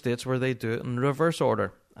done in the States where they do it in reverse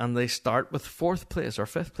order. And they start with fourth place or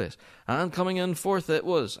fifth place. And coming in fourth it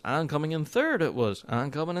was. And coming in third it was.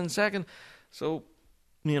 And coming in second. So,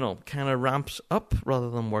 kind of ramps up rather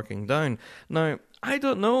than working down. Now, I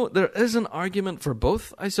don't know. There is an argument for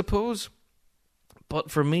both, I suppose. But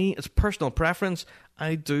for me, it's personal preference.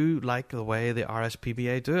 I do like the way the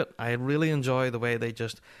RSPBA do it. I really enjoy the way they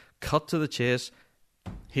just cut to the chase.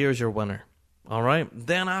 Here's your winner. All right?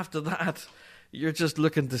 Then after that, you're just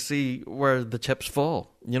looking to see where the chips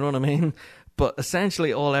fall. You know what I mean? But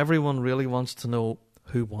essentially, all everyone really wants to know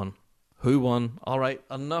who won. Who won? All right,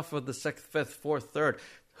 enough of the 6th, 5th, 4th, 3rd.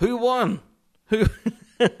 Who won? Who?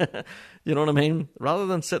 You know what I mean? Rather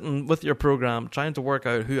than sitting with your program trying to work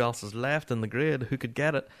out who else is left in the grid, who could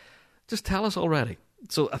get it, just tell us already.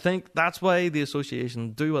 So I think that's why the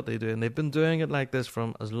association do what they do, and they've been doing it like this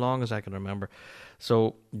from as long as I can remember.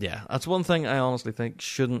 So yeah, that's one thing I honestly think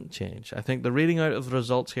shouldn't change. I think the reading out of the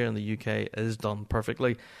results here in the UK is done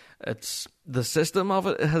perfectly. It's the system of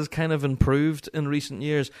it has kind of improved in recent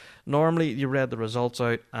years. Normally you read the results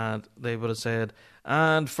out and they would have said,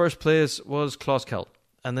 and first place was Closkelt.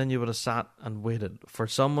 And then you would have sat and waited for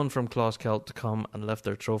someone from Closkelt to come and lift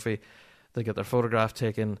their trophy. They get their photograph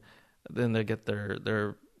taken, then they get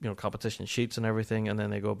their competition sheets and everything, and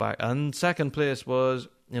then they go back. And second place was,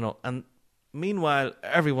 and meanwhile,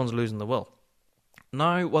 everyone's losing the will.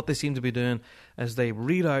 Now, what they seem to be doing is they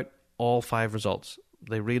read out all 5 results.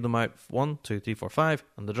 They read them out 1, 2, 3, 4, 5,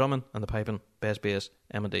 and the drumming and the piping, bass,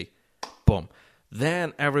 M&D. Boom.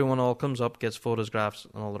 Then everyone all comes up, gets photographs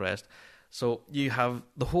and all the rest. So you have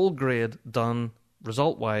the whole grade done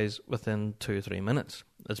result-wise within 2 or 3 minutes.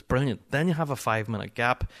 It's brilliant. Then you have a 5-minute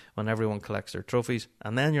gap when everyone collects their trophies,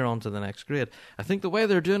 and then you're on to the next grade. I think the way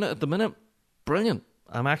they're doing it at the minute, brilliant.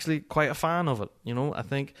 I'm actually quite a fan of it. I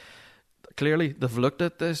think clearly they've looked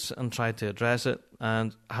at this and tried to address it,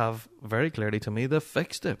 and have very clearly to me they've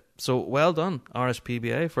fixed it. So well done,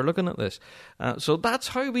 RSPBA, for looking at this. So that's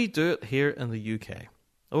how we do it here in the UK.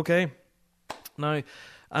 Okay? Now,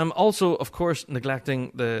 I'm also, of course,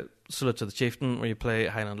 neglecting the Salute to the Chieftain, where you play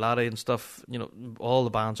Highland Laddie and stuff. All the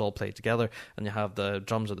bands all play together, and you have the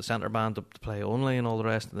drums of the centre band to play only and all the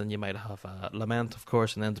rest, and then you might have a lament, of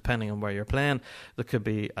course, and then depending on where you're playing, there could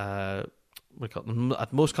be, at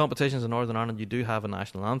most competitions in Northern Ireland, you do have a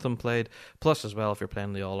national anthem played, plus as well, if you're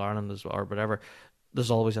playing the All-Ireland or whatever, there's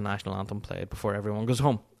always a national anthem played before everyone goes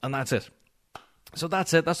home, and that's it. So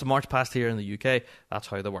that's it, that's the march past here in the UK, that's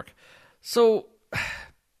how they work. So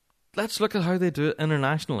let's look at how they do it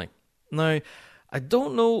internationally. Now, I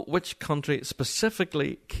don't know which country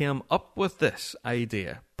specifically came up with this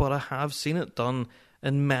idea, but I have seen it done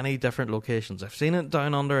in many different locations. I've seen it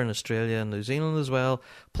down under in Australia and New Zealand as well,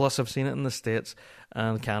 plus I've seen it in the States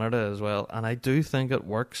and Canada as well, and I do think it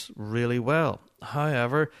works really well.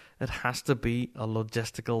 However, it has to be a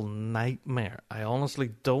logistical nightmare. I honestly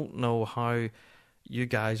don't know how you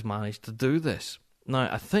guys managed to do this. Now,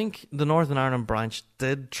 I think the Northern Ireland branch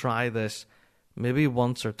did try this maybe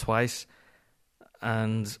once or twice,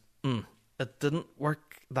 and it didn't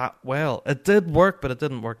work that well. It did work, but it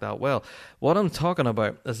didn't work that well. What I'm talking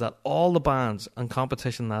about is that all the bands in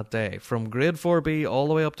competition that day, from grade 4B all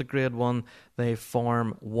the way up to grade 1, they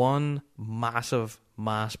form one massive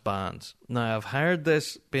mass band. Now, I've heard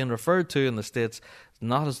this being referred to in the States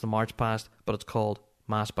not as the march past, but it's called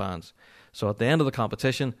mass bands. So at the end of the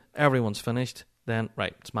competition, everyone's finished. Then,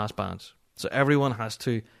 right, it's mass bands. So everyone has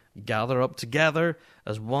to gather up together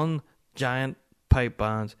as one giant pipe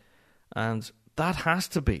band, and that has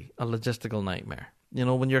to be a logistical nightmare.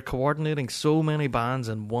 When you're coordinating so many bands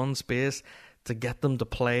in one space to get them to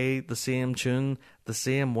play the same tune, the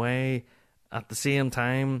same way, at the same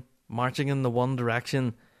time, marching in the one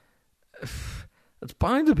direction, it's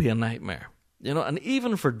bound to be a nightmare. And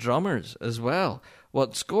even for drummers as well.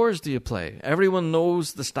 What scores do you play? Everyone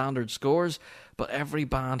knows the standard scores, but every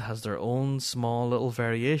band has their own small little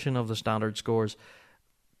variation of the standard scores.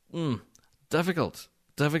 Difficult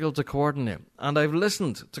to coordinate. And I've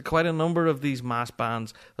listened to quite a number of these mass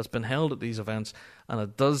bands that's been held at these events, and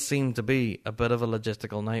it does seem to be a bit of a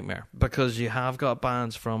logistical nightmare, because you have got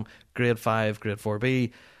bands from grade 5, grade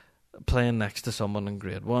 4B playing next to someone in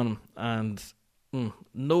grade 1, and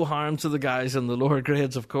no harm to the guys in the lower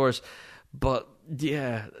grades, of course, but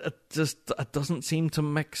yeah, it doesn't seem to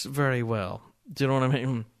mix very well. Do you know what I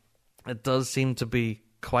mean? It does seem to be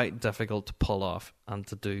quite difficult to pull off and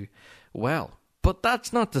to do well. But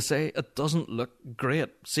that's not to say it doesn't look great.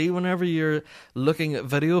 See, whenever you're looking at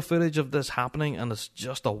video footage of this happening and it's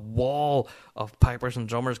just a wall of pipers and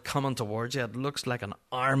drummers coming towards you, it looks like an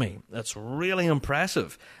army. It's really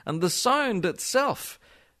impressive. And the sound itself,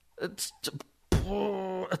 it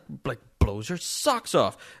like blows your socks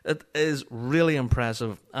off. It is really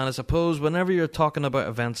impressive. And I suppose whenever you're talking about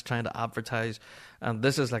events trying to advertise, and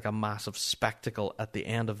this is like a massive spectacle at the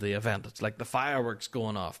end of the event, it's like the fireworks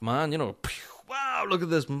going off, man. You know, wow, look at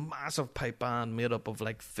this massive pipe band made up of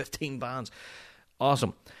like 15 bands.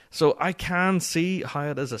 Awesome. So I can see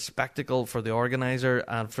how it is a spectacle for the organizer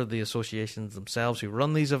and for the associations themselves who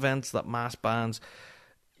run these events, that mass bands,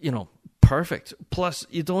 you know, perfect. Plus,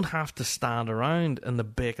 you don't have to stand around in the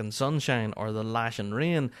baking sunshine or the lashing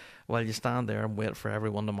rain while you stand there and wait for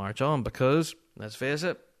everyone to march on, because, let's face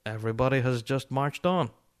it, everybody has just marched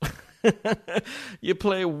on. You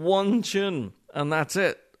play one tune and that's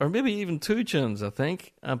it. Or maybe even two tunes, I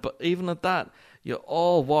think. But even at that, you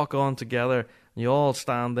all walk on together, you all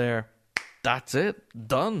stand there. That's it.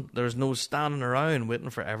 Done. There's no standing around waiting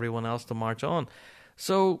for everyone else to march on.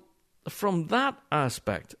 So, from that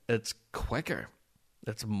aspect, it's quicker.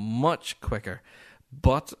 It's much quicker.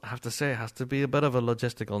 But I have to say, it has to be a bit of a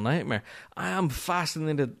logistical nightmare. I am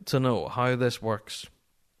fascinated to know how this works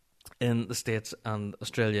in the States and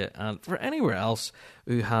Australia and for anywhere else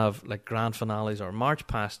who have like grand finales or march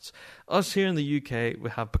pasts. Us here in the UK, we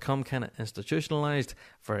have become kind of institutionalised,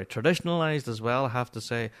 very traditionalised as well, I have to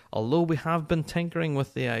say. Although we have been tinkering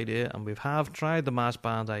with the idea and we have tried the mass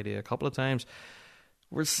band idea a couple of times,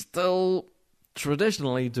 we're still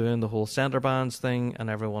traditionally doing the whole centre bands thing and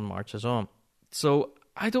everyone marches on. So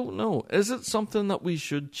I don't know. Is it something that we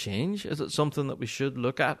should change? Is it something that we should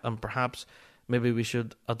look at and perhaps maybe we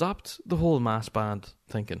should adopt the whole mass band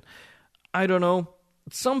thinking? I don't know.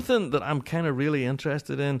 It's something that I'm kind of really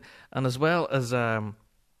interested in, and as well as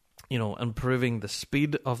improving the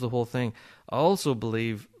speed of the whole thing. I also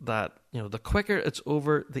believe that, you know, the quicker it's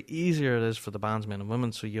over, the easier it is for the bandsmen and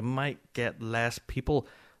women. So you might get less people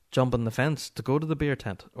jumping the fence to go to the beer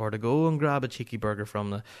tent or to go and grab a cheeky burger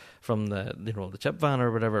from the the chip van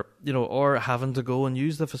or whatever, you know, or having to go and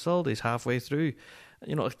use the facilities halfway through.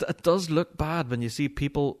 You know, it does look bad when you see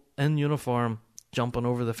people in uniform jumping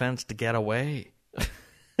over the fence to get away.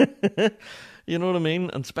 You know what I mean?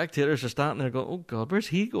 And spectators are standing there going, oh God, where's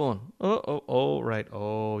he going? Oh, right.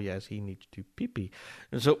 Oh, yes, he needs to pee-pee.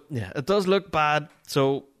 And so, yeah, it does look bad.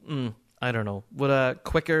 So, I don't know. Would a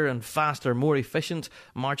quicker and faster, more efficient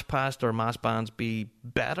march past or mass bands be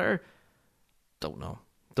better? Don't know.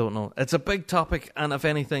 It's a big topic, and if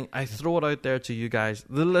anything, I throw it out there to you guys,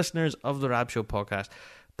 the listeners of the Rab Show podcast.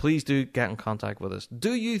 Please do get in contact with us.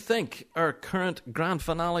 Do you think our current grand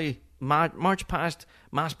finale march past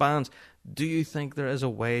mass bands, do you think there is a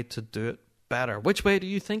way to do it better? Which way do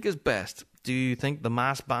you think is best? Do you think the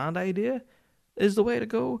mass band idea is the way to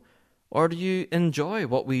go? Or do you enjoy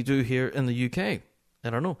what we do here in the UK? I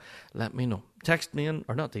don't know. Let me know. Text me in,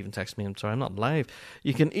 or not even text me in, sorry, I'm not live.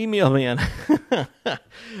 You can email me in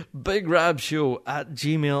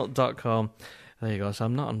bigrabshow@gmail.com. There you go, so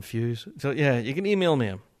I'm not infused. So yeah, you can email me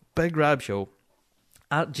in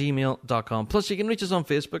bigrabshow@gmail.com. Plus you can reach us on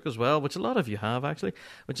Facebook as well, which a lot of you have actually,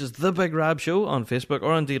 which is The Big Rab Show on Facebook,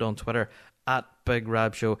 or indeed on Twitter @Big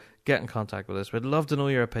Rab Show. Get in contact with us. We'd love to know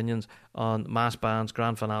your opinions on mass bands,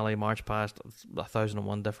 grand finale, march past,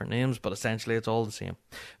 1,001 different names, but essentially it's all the same.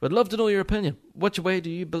 We'd love to know your opinion. Which way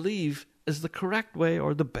do you believe is the correct way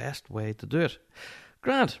or the best way to do it?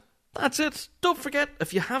 Grant, that's it. Don't forget,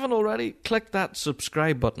 if you haven't already, click that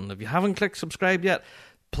subscribe button. If you haven't clicked subscribe yet,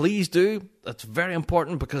 please do. That's very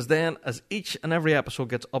important, because then as each and every episode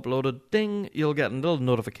gets uploaded, ding, you'll get a little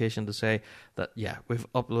notification to say that, yeah, we've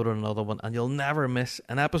uploaded another one, and you'll never miss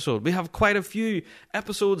an episode. We have quite a few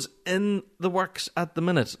episodes in the works at the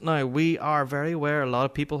minute. Now, we are very aware a lot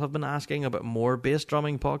of people have been asking about more bass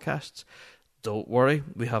drumming podcasts. Don't worry,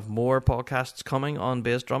 we have more podcasts coming on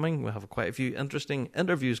bass drumming. We have quite a few interesting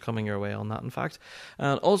interviews coming your way on that, in fact.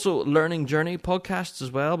 And also Learning Journey podcasts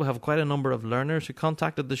as well. We have quite a number of learners who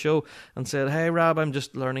contacted the show and said, hey Rab, I'm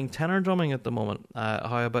just learning tenor drumming at the moment.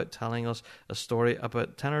 How about telling us a story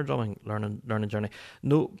about tenor drumming, Learning Journey?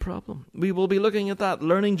 No problem. We will be looking at that.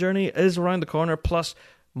 Learning Journey is around the corner, plus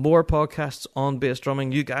more podcasts on bass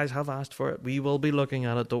drumming. You guys have asked for it. We will be looking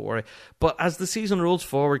at it, don't worry. But as the season rolls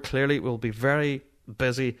forward, clearly we'll be very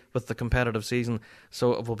busy with the competitive season,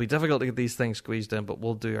 so it will be difficult to get these things squeezed in, but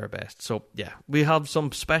we'll do our best. So yeah, we have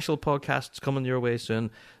some special podcasts coming your way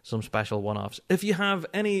soon, some special one-offs. If you have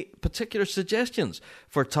any particular suggestions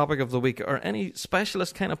for topic of the week or any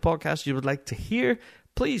specialist kind of podcast you would like to hear,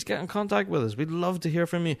 please get in contact with us. We'd love to hear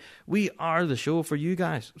from you. We are the show for you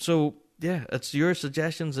guys. So, yeah, it's your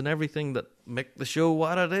suggestions and everything that make the show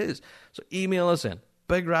what it is. So email us in,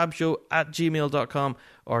 bigrabshow@gmail.com,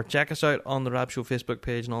 or check us out on the Rab Show Facebook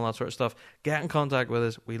page and all that sort of stuff. Get in contact with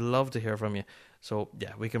us. We love to hear from you. So,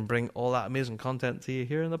 yeah, we can bring all that amazing content to you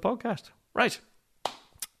here in the podcast. Right.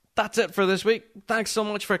 That's it for this week. Thanks so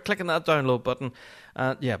much for clicking that download button.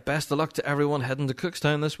 Yeah, best of luck to everyone heading to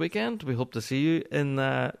Cookstown this weekend. We hope to see you in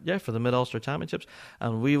for the Mid-Ulster Championships,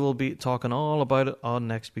 and we will be talking all about it on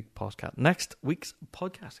next week's podcast.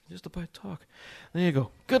 I can just about talk. There you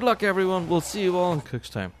go. Good luck, everyone. We'll see you all in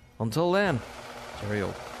Cookstown. Until then,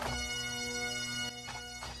 cheerio.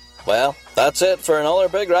 Well, that's it for another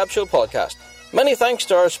Big Rab Show podcast. Many thanks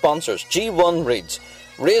to our sponsors, G1 Reeds,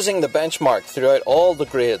 raising the benchmark throughout all the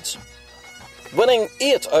grades. Winning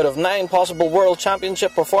 8 out of 9 possible World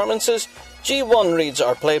Championship performances, G1 Reeds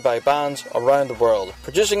are played by bands around the world,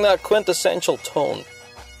 producing that quintessential tone.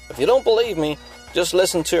 If you don't believe me, just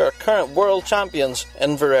listen to our current World Champions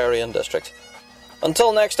in Verarian District.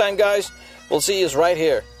 Until next time, guys, we'll see you right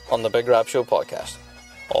here on the Big Rab Show podcast.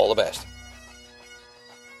 All the best.